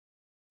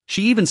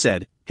 She even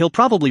said, "He'll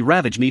probably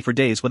ravage me for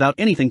days without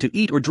anything to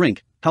eat or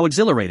drink. How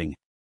exhilarating.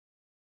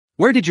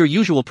 Where did your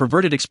usual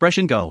perverted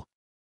expression go?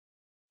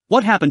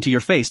 What happened to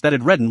your face that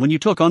had reddened when you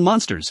took on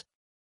monsters?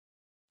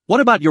 What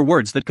about your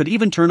words that could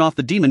even turn off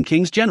the Demon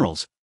King's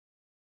generals?"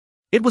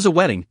 It was a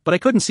wedding, but I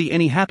couldn't see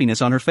any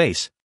happiness on her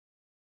face.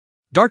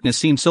 Darkness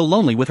seemed so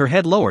lonely with her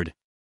head lowered.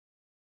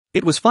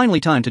 It was finally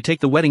time to take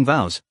the wedding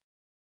vows.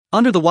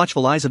 Under the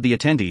watchful eyes of the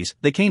attendees,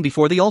 they came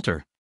before the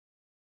altar.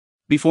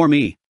 Before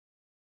me.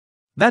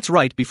 That's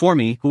right, before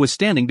me, who was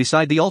standing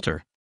beside the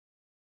altar.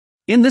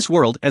 In this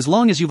world, as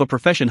long as you've a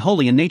profession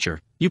holy in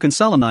nature, you can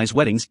solemnize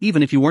weddings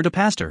even if you weren't a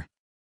pastor.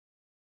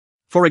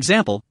 For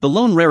example, the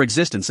lone rare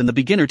existence in the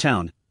beginner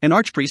town, an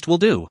archpriest will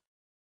do.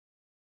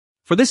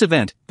 For this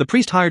event, the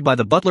priest hired by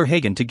the butler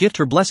Hagen to gift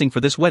her blessing for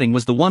this wedding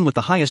was the one with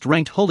the highest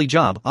ranked holy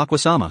job,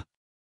 Aquasama.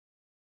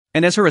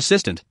 And as her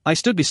assistant, I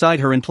stood beside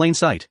her in plain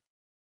sight.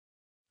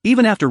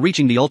 Even after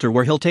reaching the altar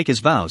where he'll take his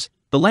vows,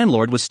 the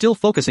landlord was still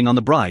focusing on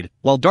the bride,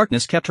 while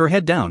Darkness kept her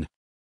head down.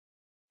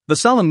 The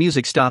solemn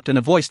music stopped and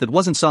a voice that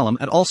wasn't solemn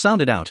at all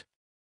sounded out.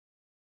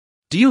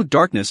 "Do you,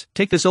 Darkness,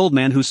 take this old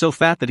man who's so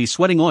fat that he's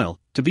sweating oil,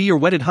 to be your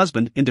wedded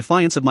husband in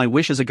defiance of my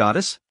wish as a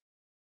goddess?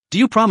 Do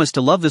you promise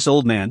to love this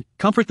old man,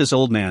 comfort this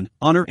old man,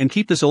 honor and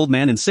keep this old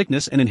man in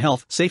sickness and in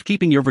health, safe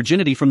keeping your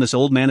virginity from this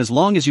old man as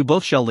long as you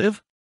both shall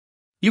live?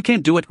 You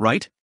can't do it,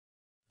 right?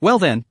 Well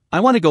then, I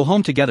want to go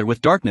home together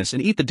with Darkness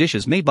and eat the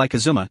dishes made by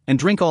Kazuma and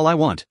drink all I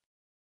want.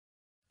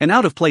 An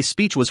out-of-place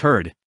speech was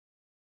heard.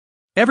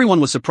 Everyone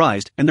was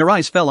surprised and their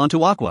eyes fell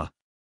onto Aqua.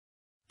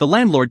 The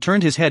landlord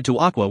turned his head to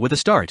Aqua with a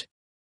start.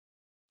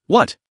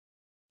 What?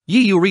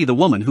 Yi Yuri, the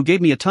woman who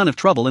gave me a ton of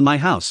trouble in my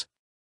house.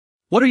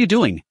 What are you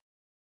doing?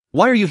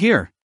 Why are you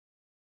here?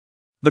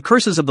 The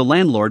curses of the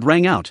landlord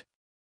rang out.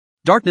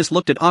 Darkness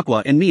looked at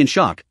Aqua and me in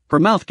shock, her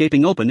mouth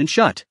gaping open and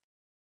shut.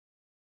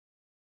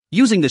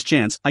 Using this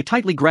chance, I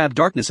tightly grabbed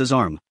Darkness's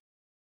arm.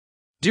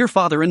 Dear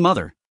father and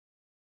mother.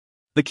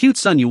 The cute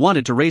son you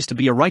wanted to raise to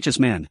be a righteous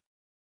man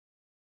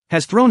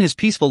has thrown his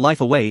peaceful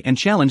life away and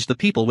challenged the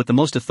people with the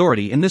most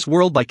authority in this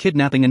world by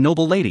kidnapping a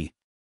noble lady.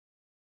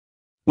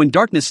 When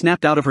Darkness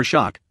snapped out of her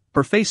shock,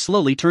 her face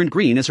slowly turned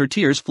green as her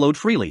tears flowed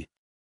freely.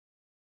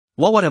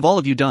 Well, what have all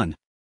of you done?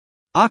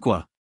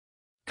 Aqua.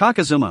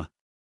 Kazuma.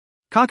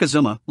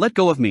 Kazuma, let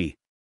go of me.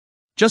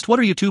 Just what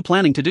are you two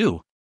planning to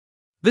do?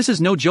 This is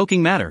no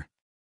joking matter.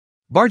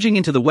 Barging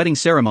into the wedding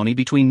ceremony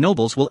between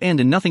nobles will end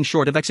in nothing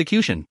short of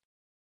execution.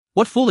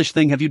 What foolish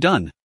thing have you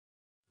done?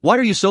 Why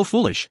are you so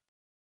foolish?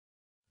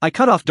 I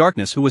cut off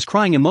Darkness, who was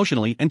crying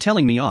emotionally and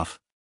telling me off.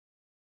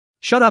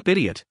 Shut up,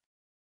 idiot.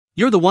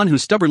 You're the one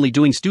who's stubbornly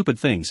doing stupid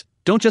things,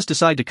 don't just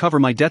decide to cover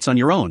my debts on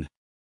your own.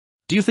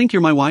 Do you think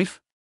you're my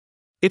wife?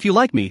 If you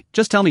like me,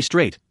 just tell me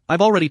straight,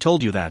 I've already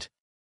told you that.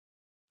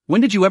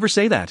 When did you ever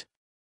say that?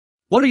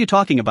 What are you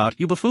talking about,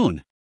 you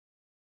buffoon?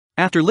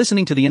 After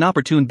listening to the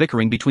inopportune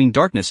bickering between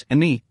Darkness and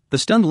me, the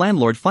stunned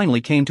landlord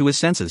finally came to his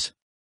senses.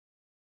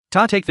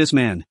 Take this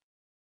man.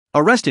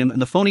 Arrest him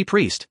and the phony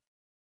priest.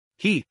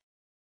 He's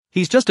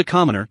just a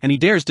commoner and he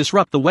dares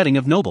disrupt the wedding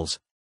of nobles.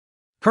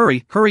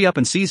 Hurry up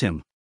and seize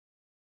him.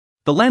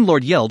 The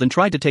landlord yelled and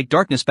tried to take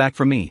Darkness back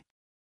from me.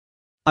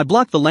 I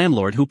blocked the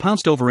landlord, who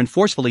pounced over and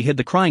forcefully hid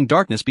the crying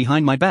Darkness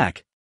behind my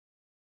back.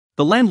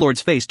 The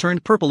landlord's face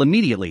turned purple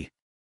immediately.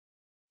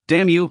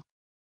 Damn you.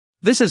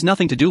 This has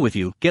nothing to do with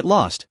you, get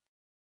lost.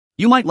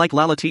 You might like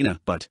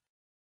Lalatina, but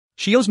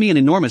she owes me an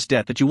enormous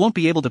debt that you won't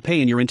be able to pay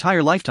in your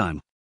entire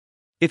lifetime.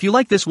 If you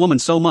like this woman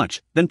so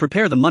much, then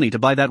prepare the money to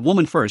buy that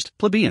woman first,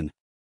 plebeian.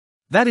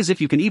 That is, if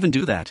you can even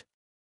do that.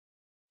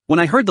 When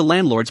I heard the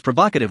landlord's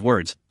provocative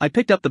words, I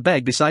picked up the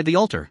bag beside the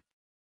altar.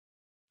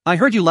 I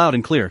heard you loud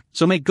and clear,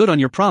 so make good on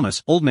your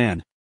promise, old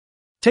man.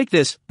 Take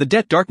this, the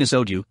debt Darkness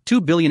owed you,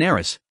 2 billion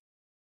Eris.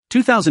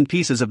 2,000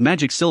 pieces of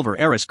magic silver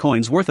Eris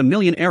coins worth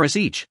 1,000,000 Eris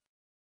each.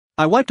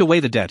 I wiped away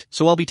the debt,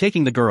 so I'll be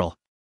taking the girl.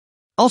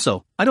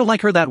 Also, I don't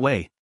like her that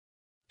way.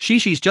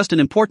 She's just an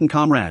important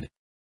comrade.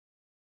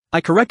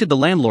 I corrected the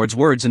landlord's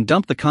words and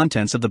dumped the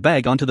contents of the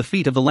bag onto the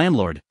feet of the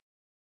landlord.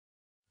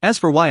 As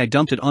for why I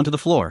dumped it onto the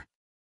floor.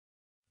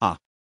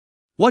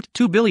 What,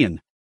 2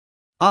 billion?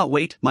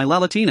 Wait, my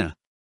Lalatina.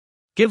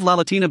 Give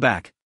Lalatina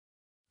back.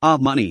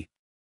 Money.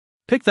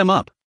 Pick them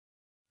up.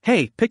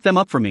 Hey, pick them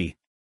up for me.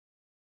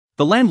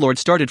 The landlord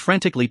started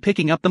frantically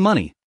picking up the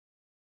money.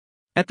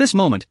 At this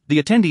moment,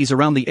 the attendees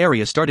around the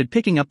area started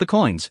picking up the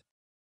coins.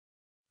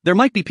 There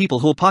might be people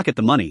who'll pocket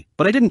the money,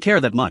 but I didn't care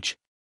that much.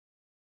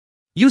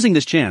 Using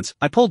this chance,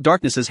 I pulled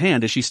Darkness's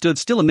hand as she stood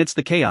still amidst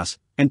the chaos,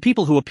 and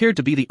people who appeared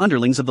to be the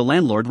underlings of the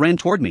landlord ran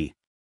toward me.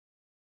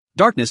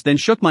 Darkness then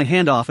shook my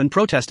hand off and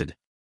protested.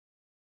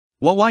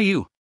 Well, why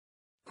you?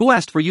 Who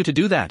asked for you to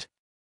do that?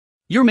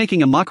 You're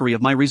making a mockery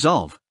of my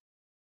resolve.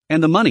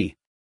 And the money?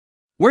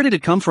 Where did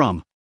it come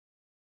from?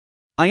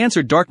 I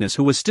answered Darkness,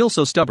 who was still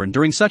so stubborn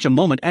during such a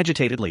moment,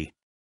 agitatedly.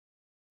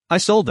 I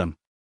sold them.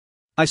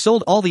 I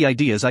sold all the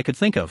ideas I could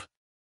think of.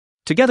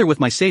 Together with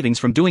my savings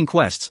from doing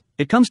quests,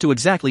 it comes to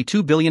exactly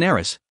 2 billion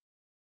Eris.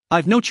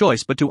 I've no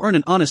choice but to earn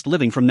an honest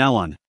living from now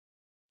on.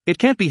 It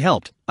can't be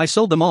helped, I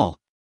sold them all.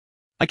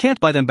 I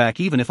can't buy them back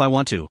even if I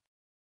want to.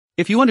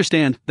 If you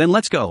understand, then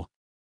let's go.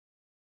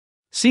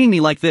 Seeing me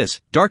like this,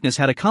 Darkness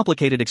had a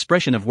complicated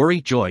expression of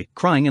worry, joy,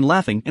 crying and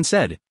laughing, and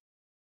said,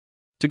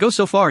 To go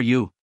so far,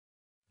 you're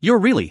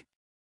really...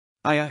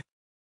 The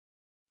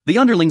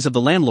underlings of the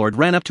landlord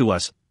ran up to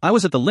us. I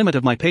was at the limit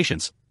of my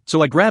patience,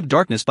 so I grabbed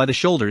Darkness by the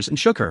shoulders and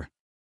shook her.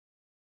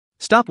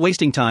 Stop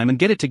wasting time and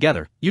get it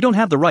together, you don't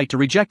have the right to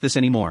reject this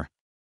anymore.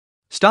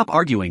 Stop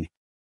arguing.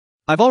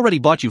 I've already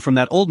bought you from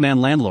that old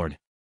man landlord.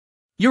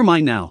 You're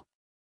mine now.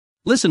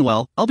 Listen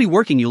well, I'll be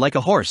working you like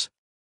a horse.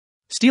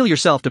 Steel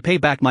yourself to pay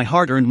back my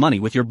hard-earned money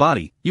with your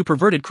body, you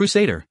perverted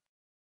crusader.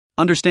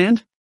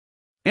 Understand?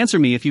 Answer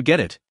me if you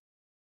get it.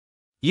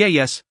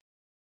 Yes.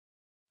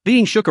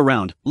 Being shook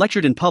around,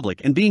 lectured in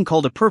public and being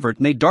called a pervert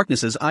made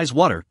Darkness's eyes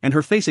water and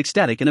her face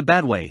ecstatic in a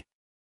bad way.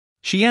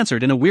 She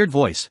answered in a weird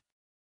voice.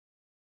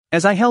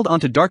 As I held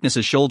onto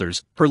Darkness's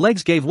shoulders, her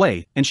legs gave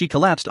way and she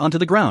collapsed onto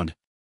the ground.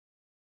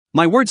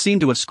 My words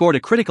seemed to have scored a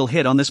critical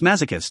hit on this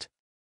masochist.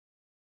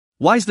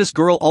 Why's this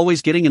girl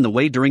always getting in the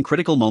way during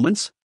critical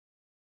moments?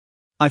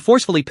 I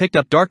forcefully picked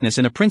up Darkness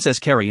in a princess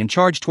carry and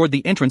charged toward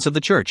the entrance of the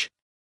church.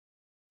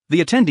 The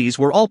attendees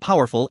were all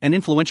powerful and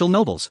influential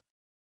nobles.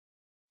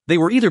 They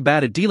were either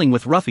bad at dealing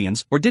with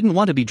ruffians or didn't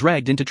want to be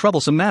dragged into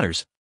troublesome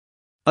matters.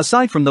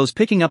 Aside from those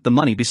picking up the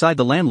money beside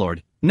the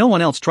landlord, no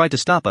one else tried to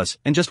stop us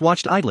and just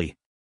watched idly.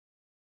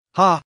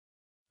 Ha!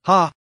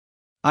 Ha!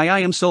 I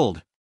am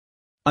sold.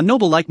 A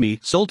noble like me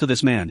sold to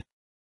this man.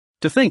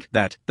 To think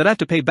that I've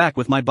to pay back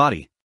with my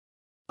body.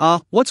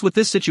 What's with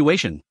this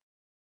situation?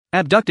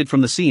 Abducted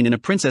from the scene in a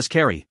princess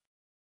carry.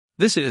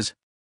 This is.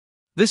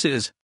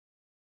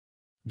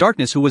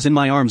 Darkness, who was in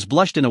my arms,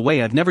 blushed in a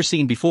way I've never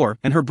seen before,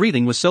 and her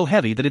breathing was so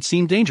heavy that it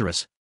seemed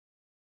dangerous.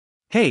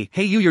 Hey,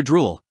 you're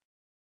drool.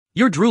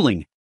 You're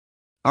drooling.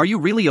 Are you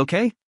really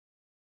okay?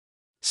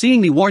 Seeing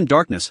me warn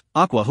Darkness,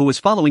 Aqua, who was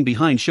following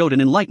behind, showed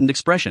an enlightened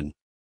expression.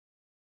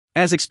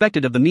 As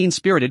expected of the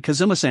mean-spirited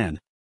Kazuma-san.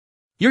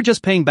 You're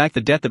just paying back the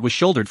debt that was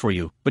shouldered for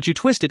you, but you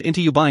twist it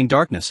into you buying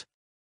Darkness.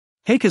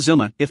 Hey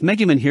Kazuma, if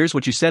Megumin hears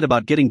what you said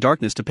about getting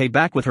Darkness to pay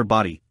back with her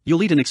body, you'll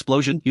lead an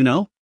explosion, you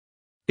know?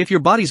 If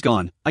your body's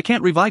gone, I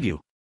can't revive you.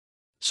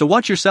 So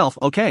watch yourself,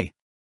 okay?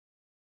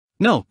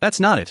 No, that's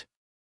not it.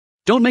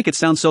 Don't make it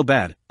sound so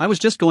bad, I was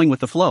just going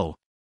with the flow.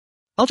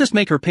 I'll just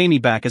make her pay me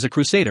back as a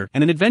crusader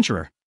and an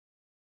adventurer.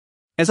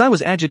 As I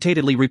was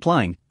agitatedly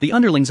replying, the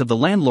underlings of the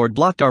landlord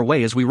blocked our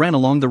way as we ran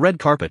along the red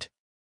carpet.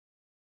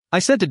 I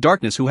said to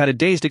Darkness, who had a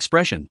dazed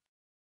expression.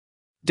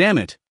 Damn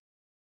it.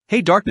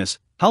 Hey Darkness,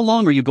 how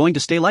long are you going to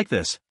stay like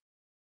this?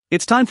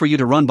 It's time for you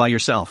to run by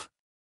yourself.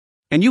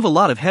 And you've a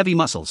lot of heavy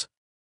muscles.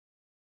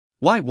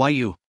 Why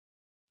you?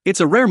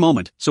 It's a rare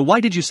moment, so why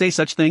did you say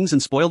such things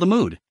and spoil the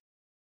mood?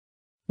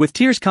 With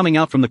tears coming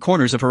out from the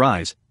corners of her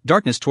eyes,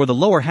 Darkness tore the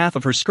lower half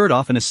of her skirt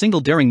off in a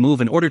single daring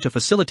move in order to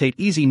facilitate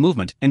easy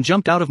movement and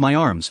jumped out of my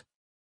arms.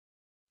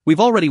 We've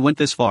already went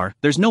this far,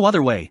 there's no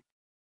other way.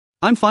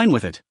 I'm fine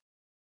with it.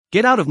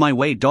 Get out of my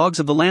way, dogs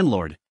of the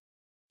landlord.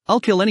 I'll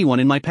kill anyone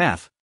in my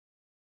path.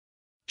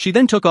 She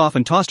then took off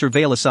and tossed her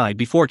veil aside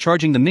before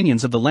charging the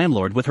minions of the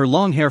landlord with her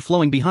long hair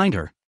flowing behind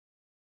her.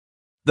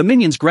 The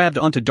minions grabbed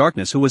onto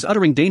Darkness, who was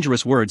uttering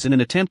dangerous words in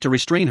an attempt to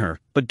restrain her,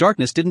 but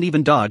Darkness didn't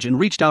even dodge and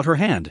reached out her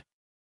hand.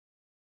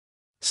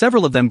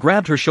 Several of them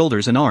grabbed her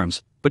shoulders and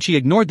arms, but she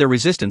ignored their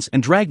resistance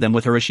and dragged them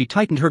with her as she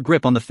tightened her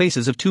grip on the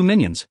faces of two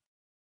minions.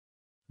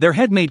 Their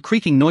head made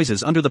creaking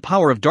noises under the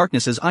power of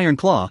Darkness's iron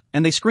claw,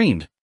 and they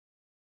screamed.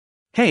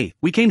 Hey,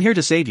 we came here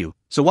to save you,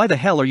 so why the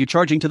hell are you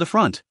charging to the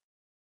front?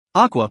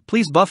 Aqua,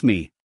 please buff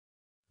me.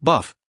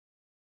 Buff.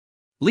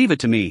 Leave it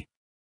to me.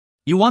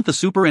 You want the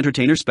super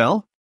entertainer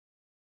spell?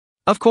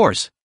 Of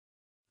course.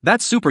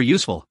 That's super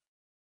useful.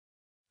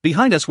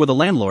 Behind us were the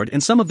landlord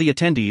and some of the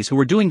attendees who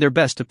were doing their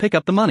best to pick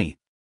up the money.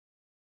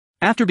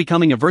 After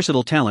becoming a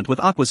versatile talent with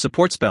Aqua's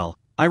support spell,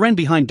 I ran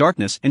behind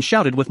Darkness and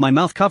shouted with my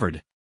mouth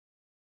covered.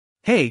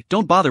 Hey,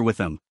 don't bother with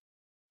them.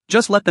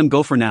 Just let them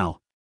go for now.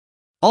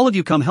 All of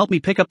you come help me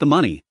pick up the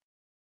money.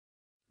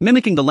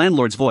 Mimicking the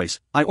landlord's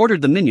voice, I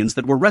ordered the minions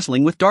that were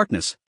wrestling with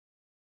Darkness.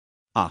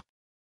 Oh.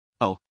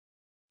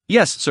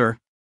 Yes, sir.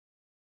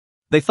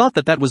 They thought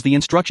that was the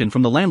instruction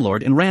from the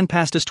landlord and ran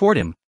past us toward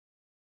him.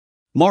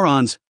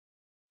 Morons.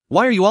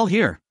 Why are you all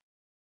here?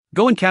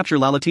 Go and capture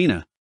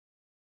Lalatina.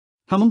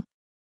 The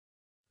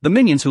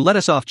minions who let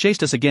us off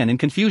chased us again in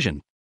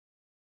confusion.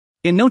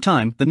 In no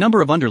time, the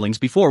number of underlings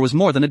before was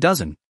more than a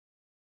dozen.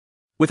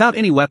 Without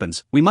any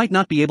weapons, we might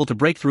not be able to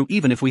break through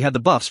even if we had the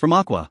buffs from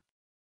Aqua.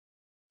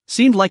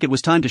 Seemed like it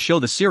was time to show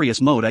the serious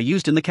mode I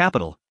used in the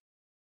capital.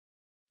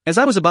 As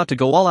I was about to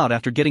go all out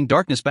after getting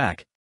Darkness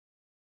back.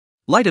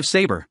 Light of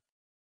Saber.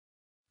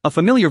 A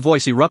familiar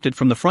voice erupted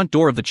from the front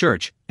door of the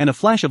church, and a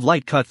flash of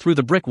light cut through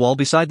the brick wall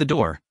beside the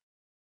door.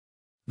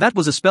 That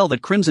was a spell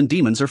that crimson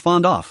demons are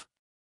fond of.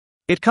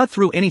 It cut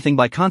through anything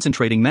by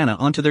concentrating mana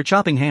onto their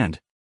chopping hand.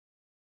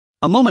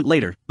 A moment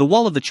later, the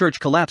wall of the church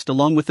collapsed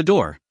along with the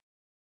door.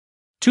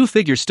 Two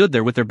figures stood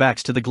there with their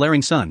backs to the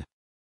glaring sun.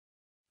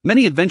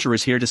 Many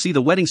adventurers here to see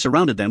the wedding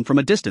surrounded them from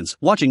a distance,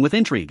 watching with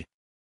intrigue.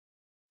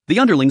 The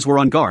underlings were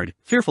on guard,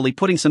 fearfully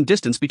putting some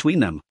distance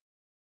between them.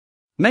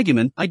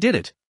 Megumin, I did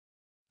it.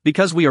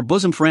 Because we are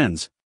bosom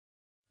friends.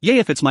 Yea,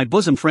 if it's my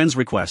bosom friend's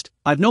request,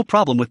 I've no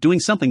problem with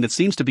doing something that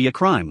seems to be a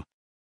crime.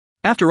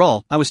 After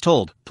all, I was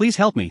told, please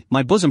help me,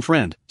 my bosom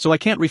friend, so I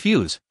can't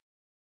refuse.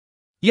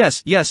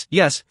 Yes,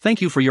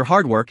 thank you for your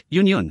hard work,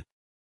 Yun.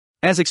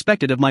 As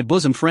expected of my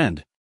bosom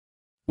friend.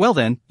 Well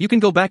then, you can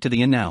go back to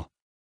the inn now.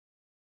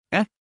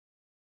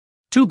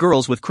 Two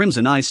girls with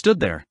crimson eyes stood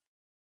there.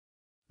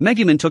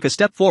 Megumin took a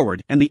step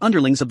forward and the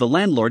underlings of the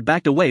landlord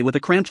backed away with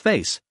a cramped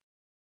face.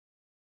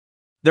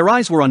 Their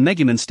eyes were on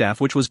Megumin's staff,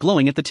 which was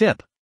glowing at the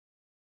tip.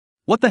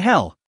 What the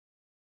hell?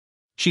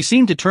 She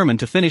seemed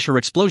determined to finish her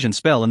explosion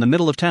spell in the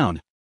middle of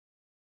town.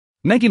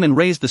 Megumin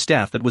raised the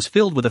staff that was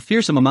filled with a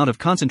fearsome amount of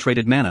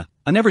concentrated mana,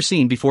 a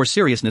never-seen-before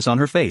seriousness on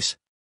her face.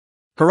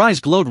 Her eyes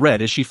glowed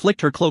red as she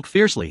flicked her cloak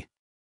fiercely.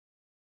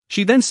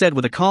 She then said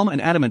with a calm and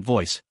adamant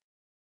voice.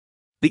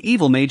 The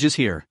evil mage is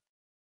here.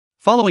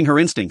 Following her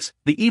instincts,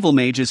 the evil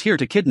mage is here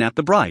to kidnap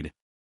the bride.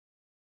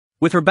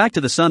 With her back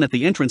to the sun at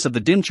the entrance of the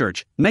dim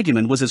church,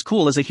 Megumin was as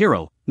cool as a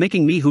hero,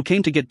 making me who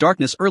came to get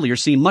Darkness earlier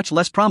seem much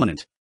less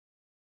prominent.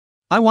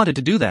 I wanted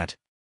to do that.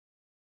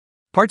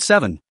 Part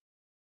 7.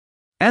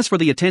 As for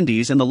the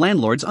attendees and the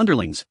landlord's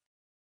underlings,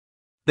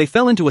 they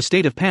fell into a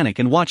state of panic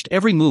and watched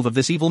every move of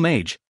this evil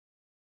mage.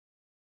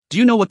 Do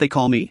you know what they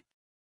call me?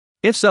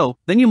 If so,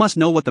 then you must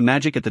know what the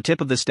magic at the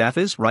tip of this staff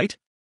is, right?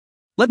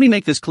 Let me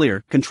make this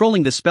clear,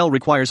 controlling this spell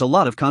requires a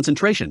lot of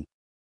concentration.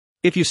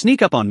 If you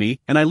sneak up on me,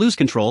 and I lose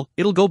control,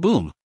 it'll go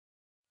boom.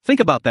 Think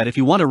about that if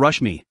you want to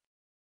rush me.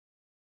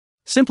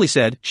 Simply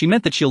said, she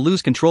meant that she'll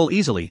lose control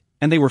easily,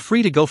 and they were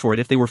free to go for it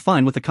if they were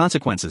fine with the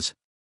consequences.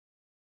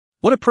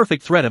 What a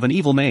perfect threat of an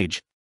evil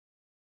mage.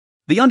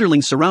 The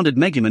underlings surrounded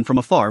Megumin from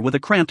afar with a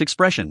cramped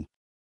expression.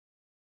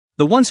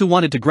 The ones who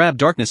wanted to grab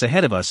Darkness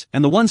ahead of us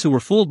and the ones who were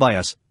fooled by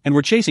us and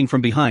were chasing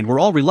from behind were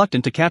all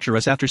reluctant to capture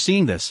us after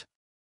seeing this.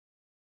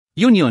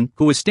 Yunyun,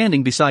 who was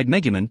standing beside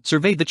Megumin,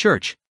 surveyed the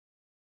church.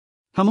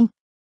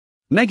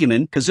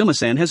 Megumin,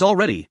 Kazuma-san has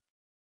already.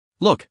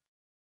 Look.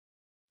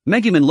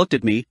 Megumin looked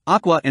at me,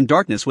 Aqua and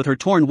Darkness with her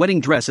torn wedding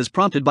dress as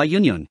prompted by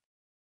Yunyun.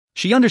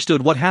 She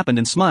understood what happened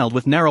and smiled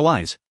with narrow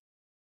eyes.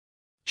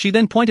 She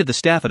then pointed the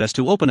staff at us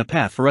to open a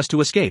path for us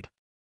to escape.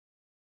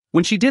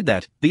 When she did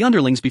that, the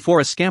underlings before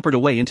us scampered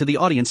away into the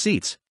audience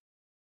seats.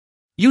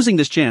 Using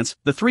this chance,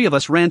 the three of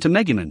us ran to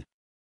Megumin.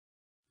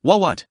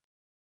 What?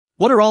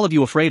 What are all of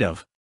you afraid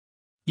of?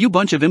 You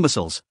bunch of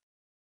imbeciles.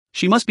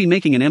 She must be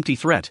making an empty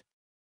threat.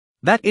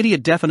 That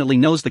idiot definitely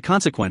knows the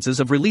consequences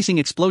of releasing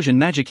explosion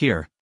magic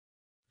here.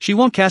 She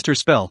won't cast her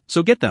spell,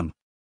 so get them.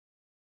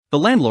 The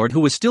landlord, who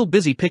was still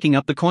busy picking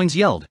up the coins,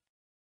 yelled.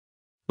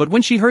 But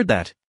when she heard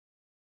that,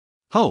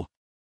 "Ho!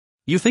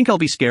 You think I'll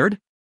be scared?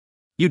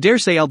 You dare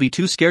say I'll be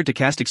too scared to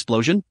cast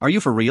explosion, are you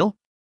for real?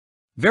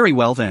 Very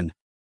well then.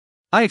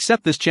 I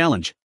accept this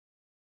challenge.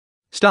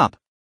 Stop.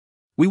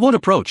 We won't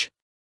approach.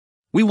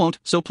 We won't,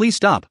 so please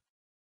stop.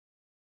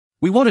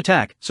 We won't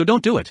attack, so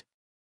don't do it.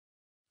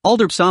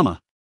 Alderb-sama.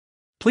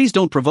 Please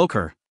don't provoke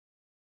her."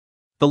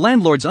 The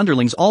landlord's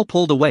underlings all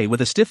pulled away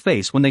with a stiff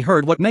face when they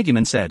heard what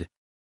Megumin said.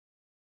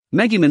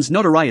 Megumin's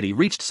notoriety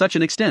reached such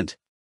an extent.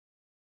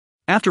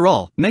 After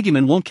all,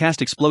 Megumin won't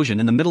cast explosion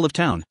in the middle of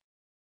town.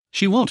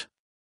 She won't.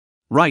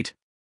 Right.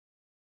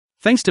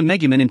 Thanks to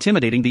Megumin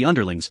intimidating the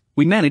underlings,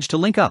 we managed to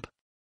link up.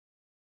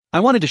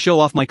 I wanted to show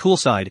off my cool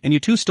side and you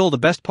two stole the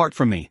best part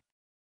from me.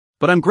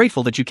 But I'm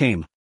grateful that you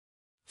came.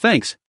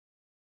 Thanks.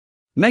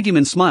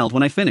 Megumin smiled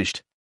when I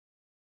finished.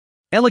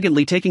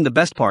 Elegantly taking the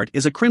best part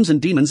is a Crimson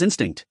Demon's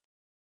instinct.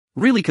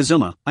 Really,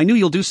 Kazuma, I knew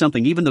you'll do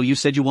something even though you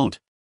said you won't.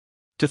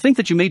 To think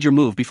that you made your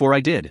move before I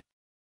did.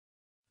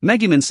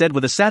 Megumin said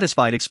with a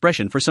satisfied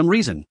expression for some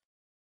reason.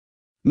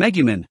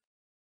 Megumin.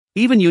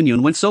 Even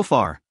Yunyun went so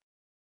far.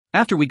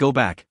 After we go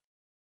back.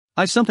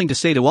 I've something to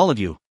say to all of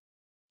you.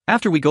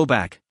 After we go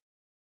back.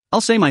 I'll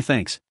say my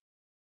thanks.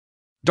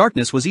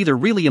 Darkness was either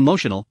really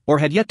emotional or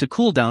had yet to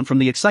cool down from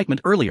the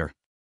excitement earlier.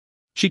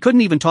 She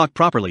couldn't even talk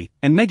properly,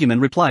 and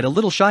Megumin replied a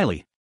little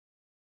shyly.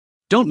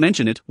 Don't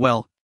mention it,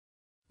 well.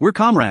 We're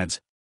comrades.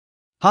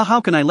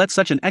 How can I let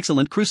such an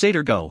excellent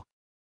crusader go?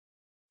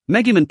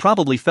 Megumin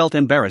probably felt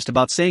embarrassed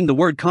about saying the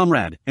word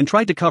comrade and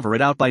tried to cover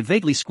it out by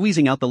vaguely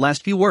squeezing out the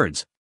last few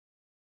words.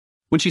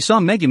 When she saw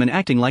Megumin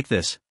acting like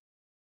this.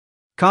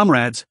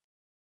 Comrades.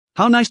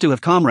 How nice to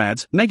have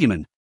comrades,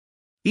 Megumin.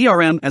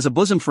 As a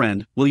bosom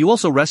friend, will you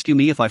also rescue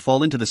me if I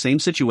fall into the same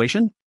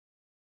situation?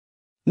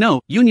 No,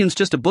 Yunyun's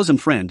just a bosom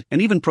friend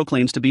and even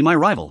proclaims to be my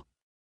rival.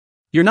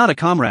 You're not a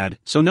comrade,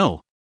 so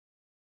no.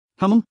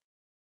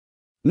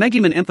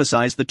 Megumin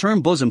emphasized the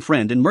term bosom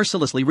friend and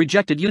mercilessly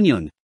rejected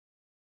Yunyun.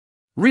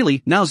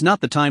 Really, now's not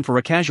the time for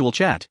a casual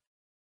chat.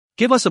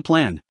 Give us a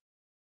plan.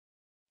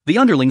 The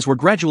underlings were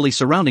gradually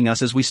surrounding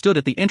us as we stood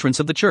at the entrance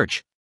of the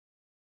church.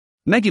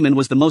 Megumin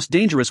was the most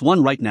dangerous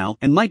one right now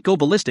and might go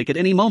ballistic at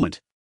any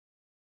moment.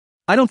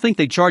 I don't think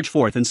they'd charge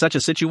forth in such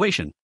a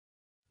situation.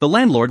 The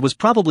landlord was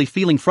probably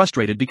feeling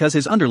frustrated because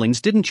his underlings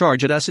didn't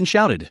charge at us and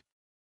shouted.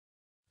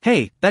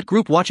 Hey, that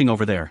group watching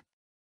over there.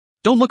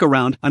 Don't look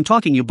around, I'm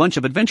talking you bunch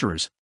of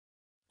adventurers.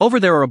 Over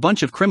there are a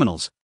bunch of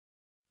criminals.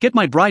 Get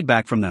my bride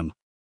back from them.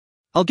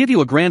 I'll give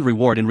you a grand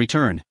reward in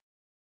return.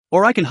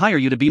 Or I can hire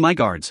you to be my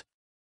guards.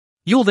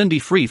 You'll then be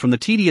free from the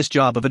tedious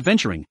job of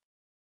adventuring.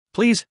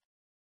 Please.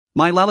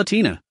 My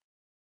Lalatina.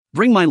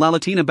 Bring my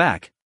Lalatina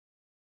back.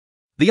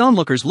 The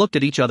onlookers looked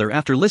at each other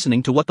after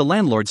listening to what the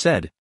landlord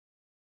said.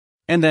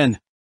 And then.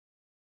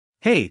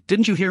 Hey,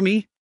 didn't you hear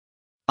me?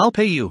 I'll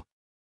pay you.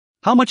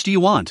 How much do you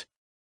want?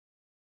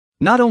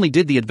 Not only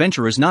did the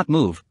adventurers not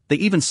move, they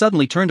even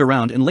suddenly turned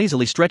around and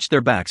lazily stretched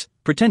their backs,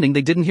 pretending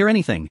they didn't hear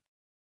anything.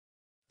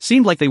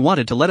 Seemed like they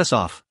wanted to let us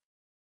off.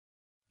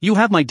 You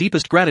have my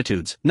deepest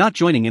gratitudes, not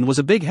joining in was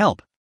a big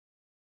help.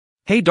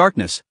 Hey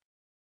Darkness.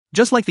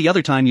 Just like the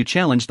other time you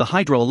challenged the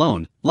Hydro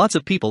alone, lots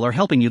of people are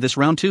helping you this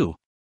round too.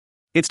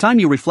 It's time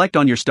you reflect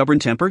on your stubborn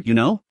temper, you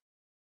know?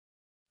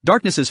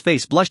 Darkness's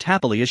face blushed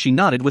happily as she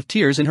nodded with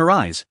tears in her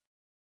eyes.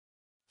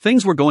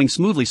 Things were going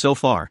smoothly so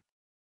far.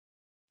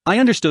 I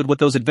understood what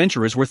those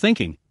adventurers were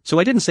thinking, so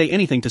I didn't say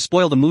anything to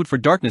spoil the mood for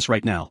Darkness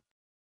right now.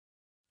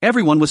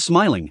 Everyone was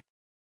smiling.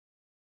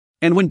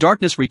 And when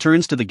Darkness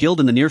returns to the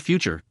guild in the near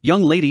future,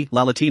 young lady,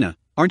 Lalatina,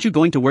 aren't you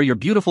going to wear your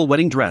beautiful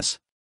wedding dress?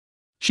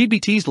 She'd be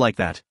teased like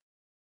that.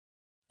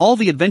 All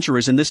the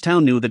adventurers in this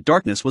town knew that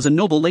Darkness was a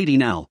noble lady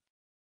now.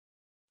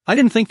 I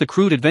didn't think the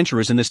crude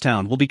adventurers in this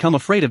town will become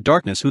afraid of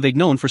Darkness who they'd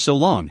known for so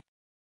long.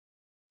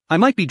 I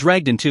might be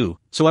dragged in too,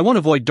 so I won't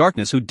avoid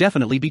Darkness who'd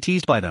definitely be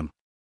teased by them.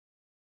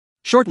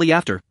 Shortly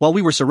after, while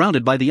we were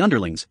surrounded by the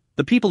underlings,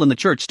 the people in the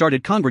church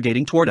started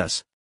congregating toward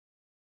us.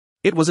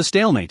 It was a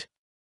stalemate.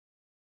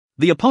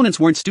 The opponents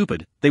weren't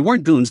stupid, they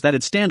weren't goons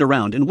that'd stand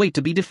around and wait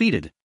to be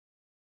defeated.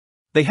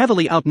 They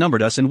heavily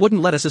outnumbered us and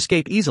wouldn't let us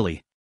escape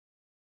easily.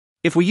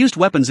 If we used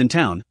weapons in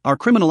town, our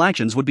criminal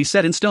actions would be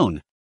set in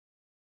stone.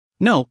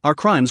 No, our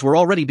crimes were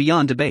already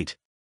beyond debate.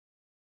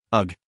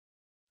 Ugh.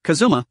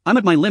 Kazuma, I'm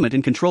at my limit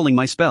in controlling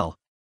my spell.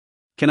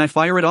 Can I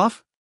fire it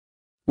off?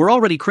 We're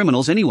already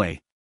criminals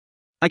anyway.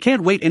 I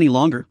can't wait any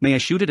longer, may I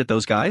shoot it at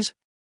those guys?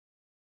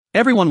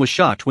 Everyone was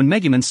shocked when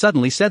Megumin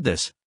suddenly said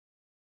this.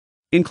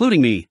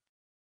 Including me.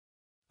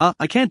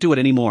 I can't do it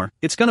anymore,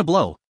 it's gonna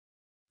blow.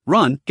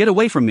 Run, get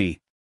away from me.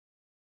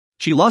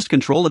 She lost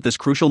control at this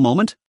crucial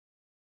moment?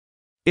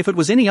 If it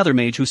was any other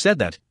mage who said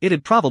that,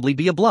 it'd probably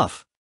be a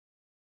bluff.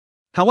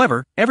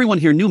 However, everyone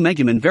here knew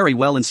Megumin very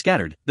well and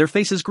scattered, their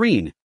faces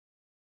green.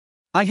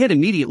 I hit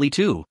immediately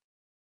too.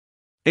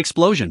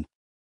 Explosion.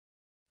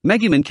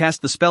 Megumin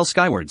cast the spell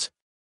skywards.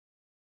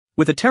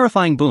 With a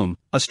terrifying boom,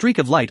 a streak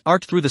of light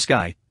arced through the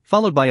sky,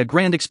 followed by a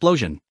grand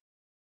explosion.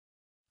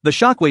 The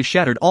shockwave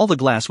shattered all the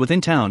glass within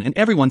town and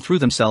everyone threw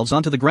themselves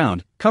onto the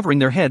ground, covering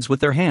their heads with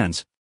their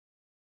hands.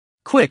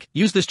 Quick,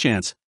 use this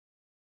chance.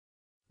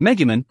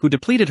 Megumin, who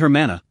depleted her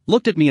mana,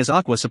 looked at me as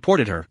Aqua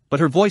supported her, but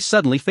her voice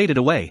suddenly faded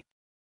away.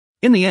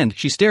 In the end,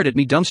 she stared at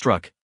me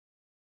dumbstruck.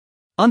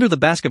 Under the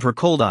bask of her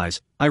cold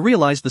eyes, I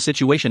realized the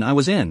situation I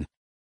was in.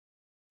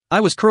 I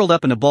was curled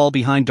up in a ball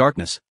behind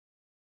Darkness.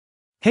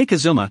 Hey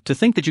Kazuma, to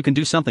think that you can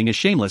do something as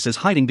shameless as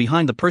hiding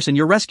behind the person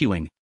you're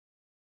rescuing.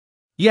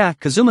 Yeah,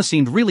 Kazuma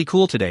seemed really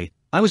cool today,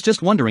 I was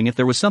just wondering if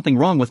there was something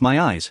wrong with my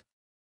eyes.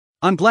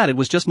 I'm glad it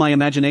was just my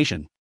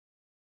imagination.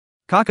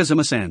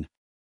 Kazuma-san.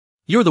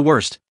 You're the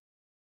worst.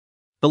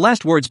 The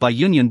last words by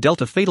Union dealt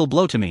a fatal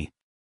blow to me.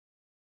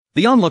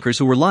 The onlookers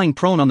who were lying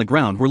prone on the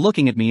ground were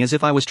looking at me as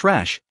if I was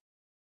trash.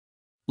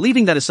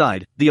 Leaving that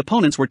aside, the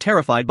opponents were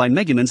terrified by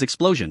Megumin's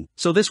explosion,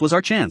 so this was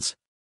our chance.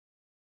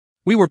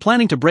 We were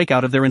planning to break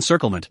out of their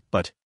encirclement,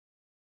 but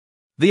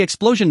the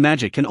explosion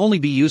magic can only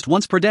be used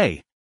once per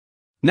day.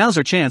 Now's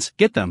our chance,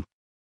 get them.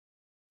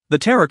 The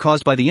terror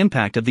caused by the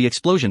impact of the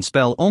explosion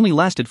spell only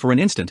lasted for an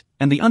instant,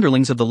 and the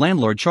underlings of the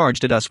landlord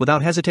charged at us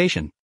without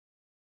hesitation.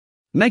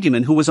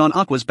 Megumin, who was on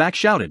Aqua's back,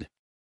 shouted.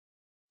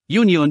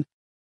 Yun,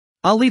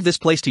 I'll leave this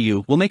place to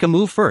you, we'll make a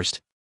move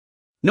first.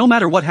 No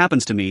matter what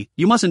happens to me,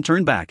 you mustn't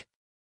turn back.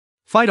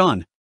 Fight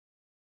on.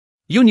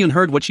 Yun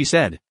heard what she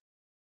said.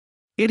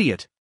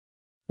 Idiot.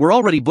 We're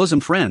already bosom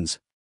friends.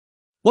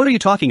 What are you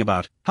talking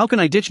about, how can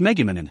I ditch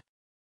Megumin?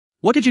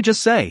 What did you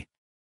just say?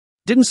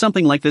 Didn't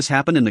something like this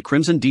happen in the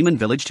Crimson Demon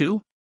Village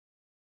too?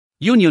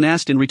 Yun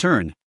asked in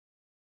return.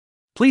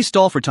 Please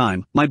stall for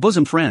time, my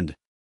bosom friend.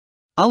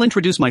 I'll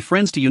introduce my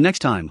friends to you next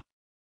time.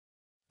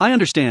 I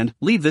understand,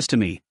 leave this to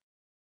me.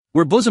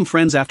 We're bosom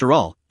friends after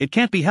all, it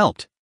can't be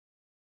helped.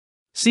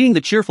 Seeing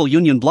the cheerful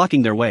Yun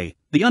blocking their way,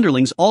 the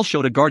underlings all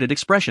showed a guarded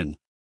expression.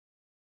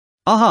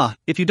 Aha,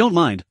 if you don't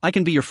mind, I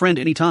can be your friend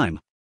anytime.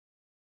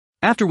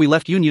 After we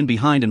left Yun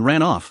behind and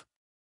ran off.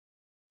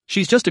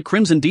 She's just a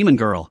Crimson Demon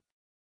girl.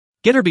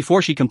 Get her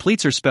before she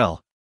completes her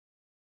spell.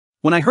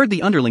 When I heard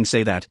the underling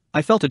say that,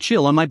 I felt a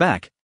chill on my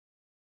back.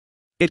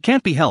 It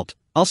can't be helped,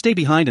 I'll stay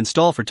behind and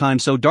stall for time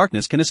so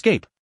Darkness can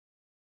escape.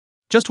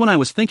 Just when I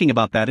was thinking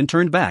about that and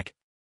turned back.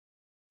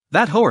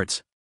 That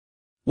hurts.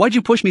 Why'd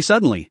you push me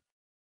suddenly?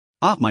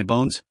 Ah, my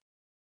bones.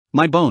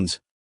 My bones.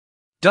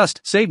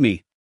 Dust, save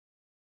me.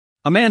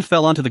 A man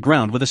fell onto the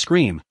ground with a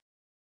scream.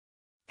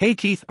 Hey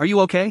Keith, are you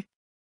okay?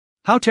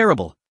 How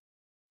terrible.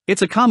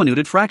 It's a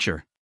comminuted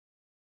fracture.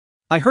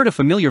 I heard a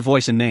familiar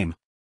voice and name.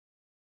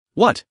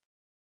 What?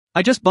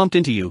 I just bumped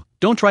into you,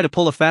 don't try to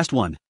pull a fast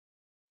one.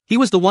 He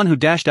was the one who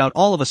dashed out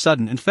all of a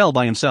sudden and fell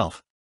by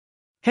himself.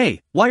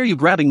 Hey, why are you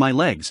grabbing my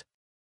legs?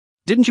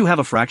 Didn't you have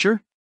a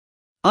fracture?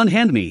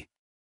 Unhand me.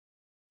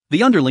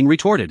 The underling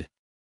retorted.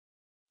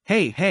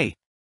 Hey.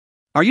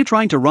 Are you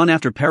trying to run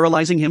after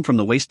paralyzing him from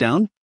the waist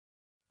down?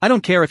 I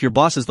don't care if your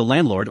boss is the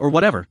landlord or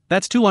whatever,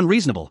 that's too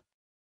unreasonable.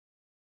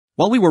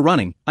 While we were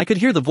running, I could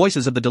hear the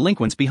voices of the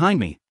delinquents behind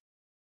me.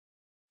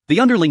 The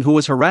underling who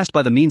was harassed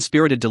by the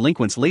mean-spirited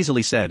delinquents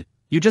lazily said,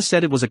 You just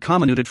said it was a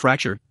comminuted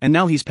fracture, and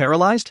now he's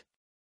paralyzed?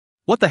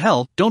 What the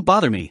hell, don't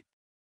bother me.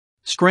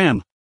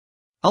 Scram.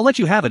 I'll let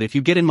you have it if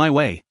you get in my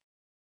way.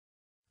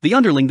 The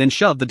underling then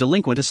shoved the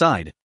delinquent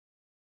aside.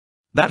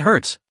 That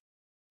hurts.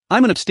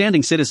 I'm an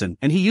upstanding citizen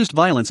and he used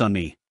violence on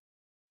me.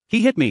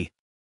 He hit me.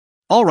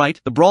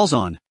 Alright, the brawl's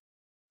on.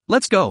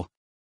 Let's go.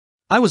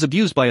 I was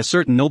abused by a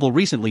certain noble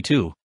recently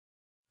too.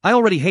 I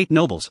already hate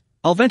nobles,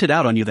 I'll vent it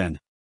out on you then.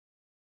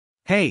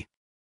 Hey.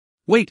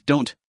 Wait,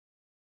 don't.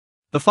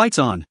 The fight's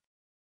on.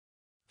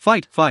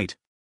 Fight.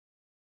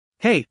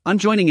 Hey, I'm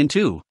joining in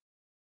too.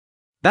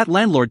 That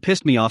landlord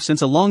pissed me off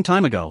since a long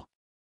time ago.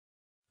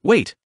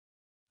 Wait.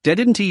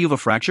 Didn't he have a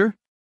fracture?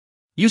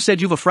 You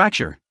said you've a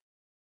fracture.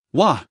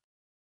 Wah.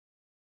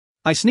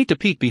 I sneaked a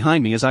peek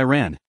behind me as I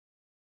ran.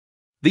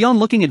 The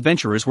onlooking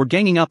adventurers were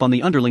ganging up on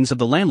the underlings of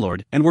the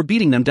landlord and were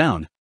beating them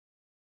down.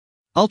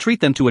 I'll treat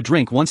them to a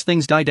drink once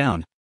things die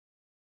down.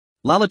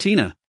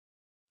 Lalatina.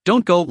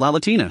 Don't go,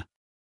 Lalatina.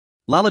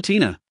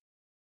 Lalatina.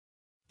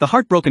 The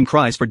heartbroken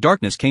cries for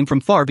darkness came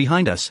from far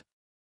behind us.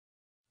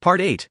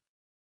 Part 8.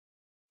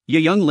 Ya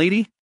young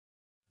lady?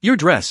 Your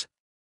dress.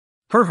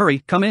 Hurry,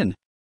 come in.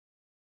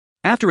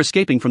 After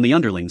escaping from the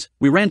underlings,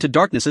 we ran to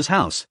Darkness's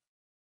house.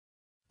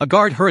 A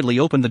guard hurriedly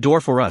opened the door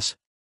for us.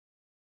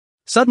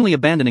 Suddenly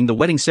abandoning the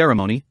wedding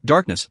ceremony,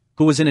 Darkness,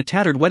 who was in a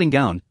tattered wedding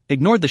gown,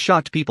 ignored the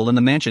shocked people in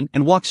the mansion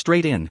and walked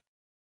straight in.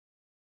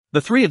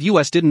 The three of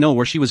us didn't know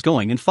where she was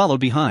going and followed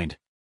behind.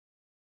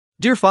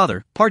 Dear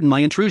father, pardon my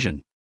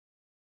intrusion.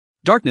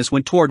 Darkness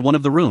went toward one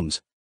of the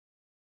rooms.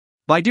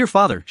 By dear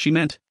father, she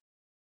meant.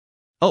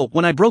 Oh,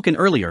 when I broke in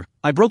earlier,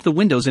 I broke the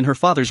windows in her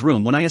father's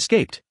room when I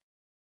escaped.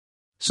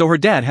 So her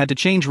dad had to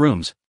change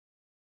rooms.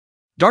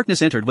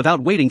 Darkness entered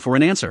without waiting for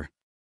an answer.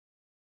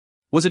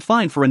 Was it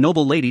fine for a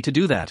noble lady to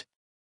do that?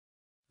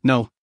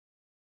 No.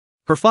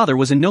 Her father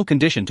was in no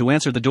condition to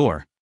answer the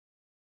door.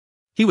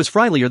 He was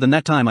frighlier than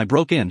that time I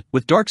broke in,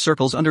 with dark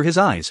circles under his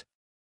eyes.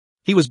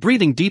 He was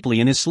breathing deeply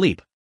in his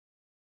sleep.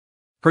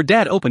 Her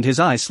dad opened his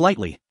eyes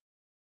slightly.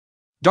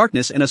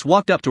 Darkness and us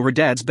walked up to her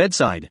dad's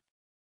bedside.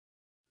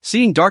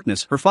 Seeing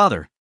Darkness, her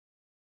father.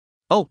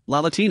 Oh,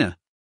 Lalatina.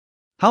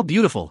 How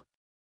beautiful.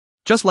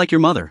 Just like your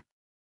mother.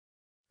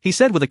 He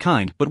said with a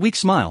kind but weak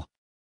smile.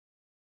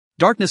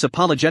 Darkness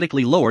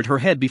apologetically lowered her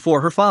head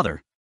before her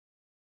father.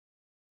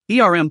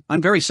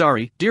 I'm very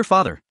sorry, dear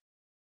father.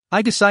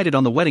 I decided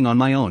on the wedding on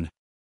my own.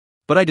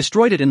 But I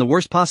destroyed it in the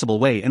worst possible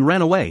way and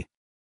ran away.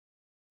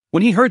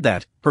 When he heard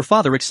that, her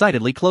father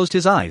excitedly closed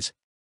his eyes.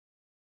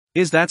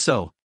 Is that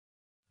so?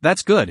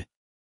 That's good.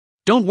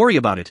 Don't worry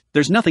about it,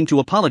 there's nothing to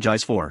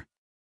apologize for.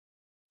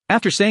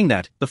 After saying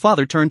that, the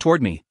father turned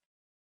toward me.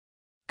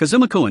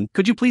 Kazuma-kun,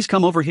 could you please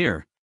come over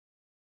here?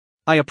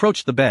 I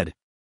approached the bed.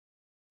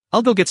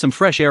 I'll go get some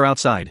fresh air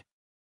outside.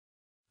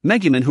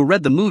 Megumin, who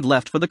read the mood,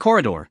 left for the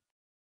corridor,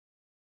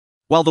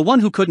 while the one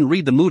who couldn't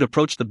read the mood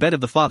approached the bed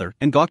of the father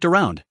and gawked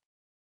around.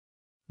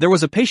 There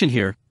was a patient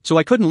here, so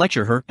I couldn't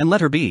lecture her and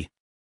let her be.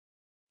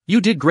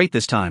 You did great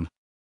this time.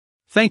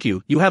 Thank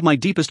you, you have my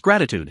deepest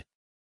gratitude.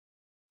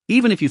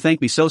 Even if you thank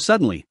me so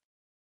suddenly.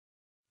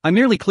 I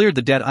merely cleared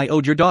the debt I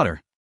owed your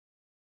daughter.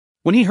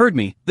 When he heard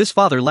me, this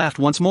father laughed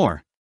once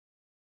more.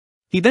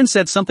 He then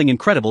said something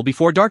incredible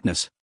before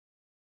Darkness.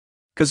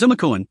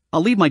 Kazuma-kun,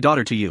 I'll leave my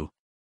daughter to you.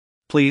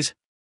 Please?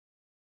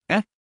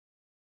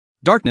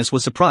 Darkness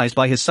was surprised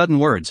by his sudden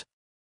words.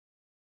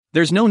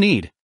 There's no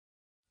need.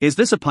 Is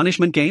this a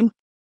punishment game?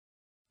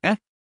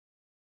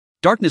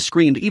 Darkness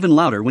screamed even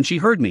louder when she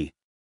heard me.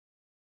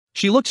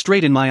 She looked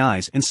straight in my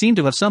eyes and seemed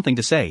to have something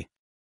to say.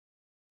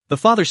 The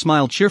father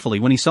smiled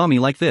cheerfully when he saw me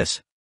like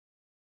this.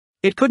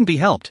 It couldn't be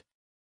helped.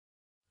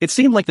 It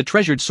seemed like the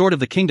treasured sword of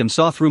the kingdom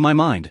saw through my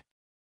mind.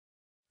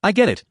 I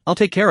get it, I'll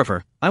take care of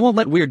her, I won't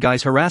let weird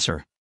guys harass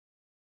her.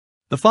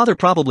 The father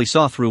probably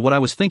saw through what I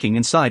was thinking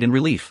and sighed in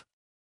relief.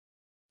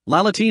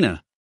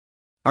 Lalatina.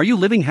 Are you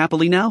living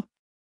happily now?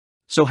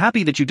 So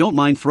happy that you don't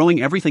mind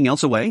throwing everything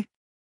else away?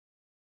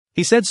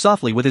 He said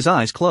softly with his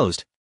eyes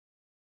closed.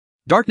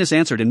 Darkness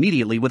answered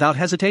immediately without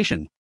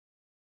hesitation.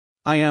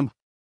 I am.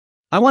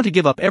 I want to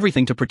give up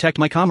everything to protect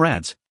my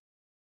comrades.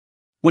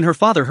 When her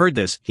father heard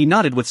this, he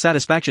nodded with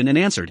satisfaction and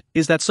answered,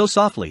 Is that so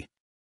softly?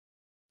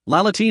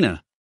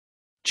 Lalatina.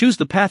 Choose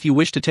the path you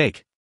wish to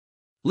take.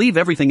 Leave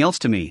everything else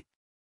to me.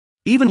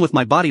 Even with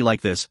my body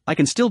like this, I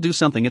can still do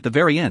something at the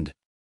very end.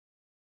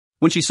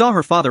 When she saw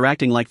her father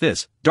acting like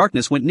this,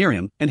 Darkness went near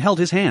him and held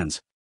his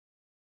hands.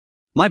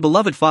 My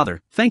beloved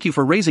father, thank you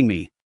for raising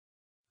me.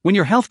 When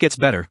your health gets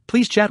better,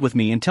 please chat with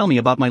me and tell me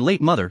about my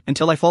late mother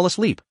until I fall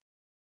asleep.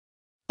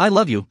 I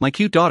love you, my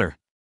cute daughter.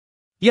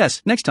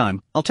 Yes, next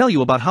time, I'll tell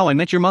you about how I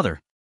met your mother.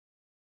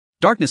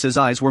 Darkness's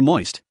eyes were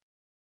moist.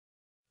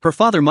 Her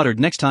father muttered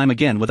next time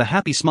again with a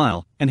happy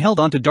smile and held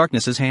onto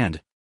Darkness's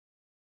hand.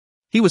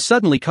 He was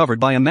suddenly covered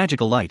by a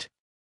magical light.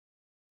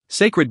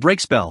 Sacred break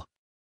spell.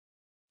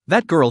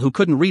 That girl who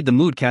couldn't read the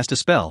mood cast a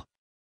spell.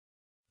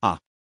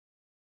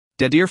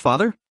 Dear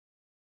father?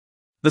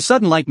 The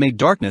sudden light made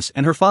Darkness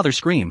and her father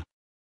scream.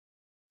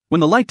 When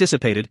the light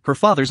dissipated, her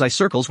father's eye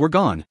circles were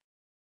gone.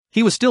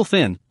 He was still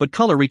thin, but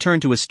color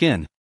returned to his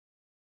skin.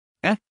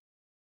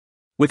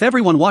 With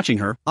everyone watching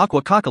her,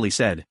 Aqua cockily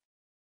said.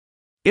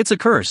 It's a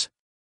curse.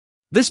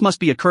 This must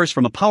be a curse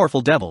from a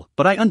powerful devil,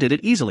 but I undid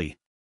it easily.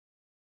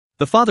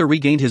 The father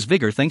regained his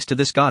vigor thanks to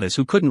this goddess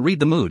who couldn't read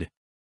the mood.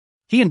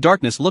 He and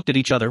Darkness looked at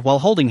each other while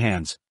holding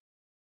hands.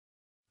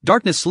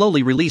 Darkness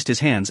slowly released his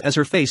hands as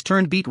her face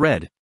turned beet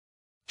red.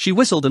 She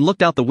whistled and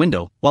looked out the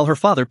window, while her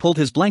father pulled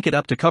his blanket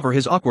up to cover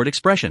his awkward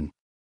expression.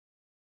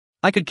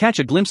 I could catch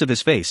a glimpse of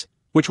his face,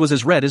 which was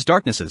as red as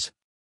Darkness's.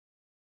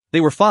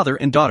 They were father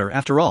and daughter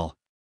after all.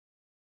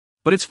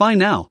 But it's fine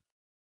now.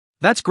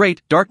 That's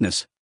great,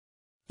 Darkness.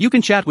 You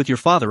can chat with your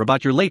father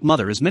about your late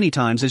mother as many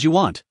times as you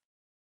want.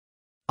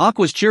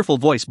 Aqua's cheerful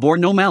voice bore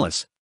no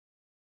malice.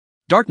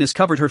 Darkness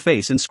covered her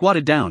face and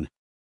squatted down.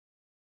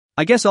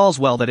 I guess all's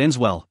well that ends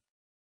well.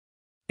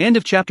 End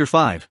of chapter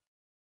 5.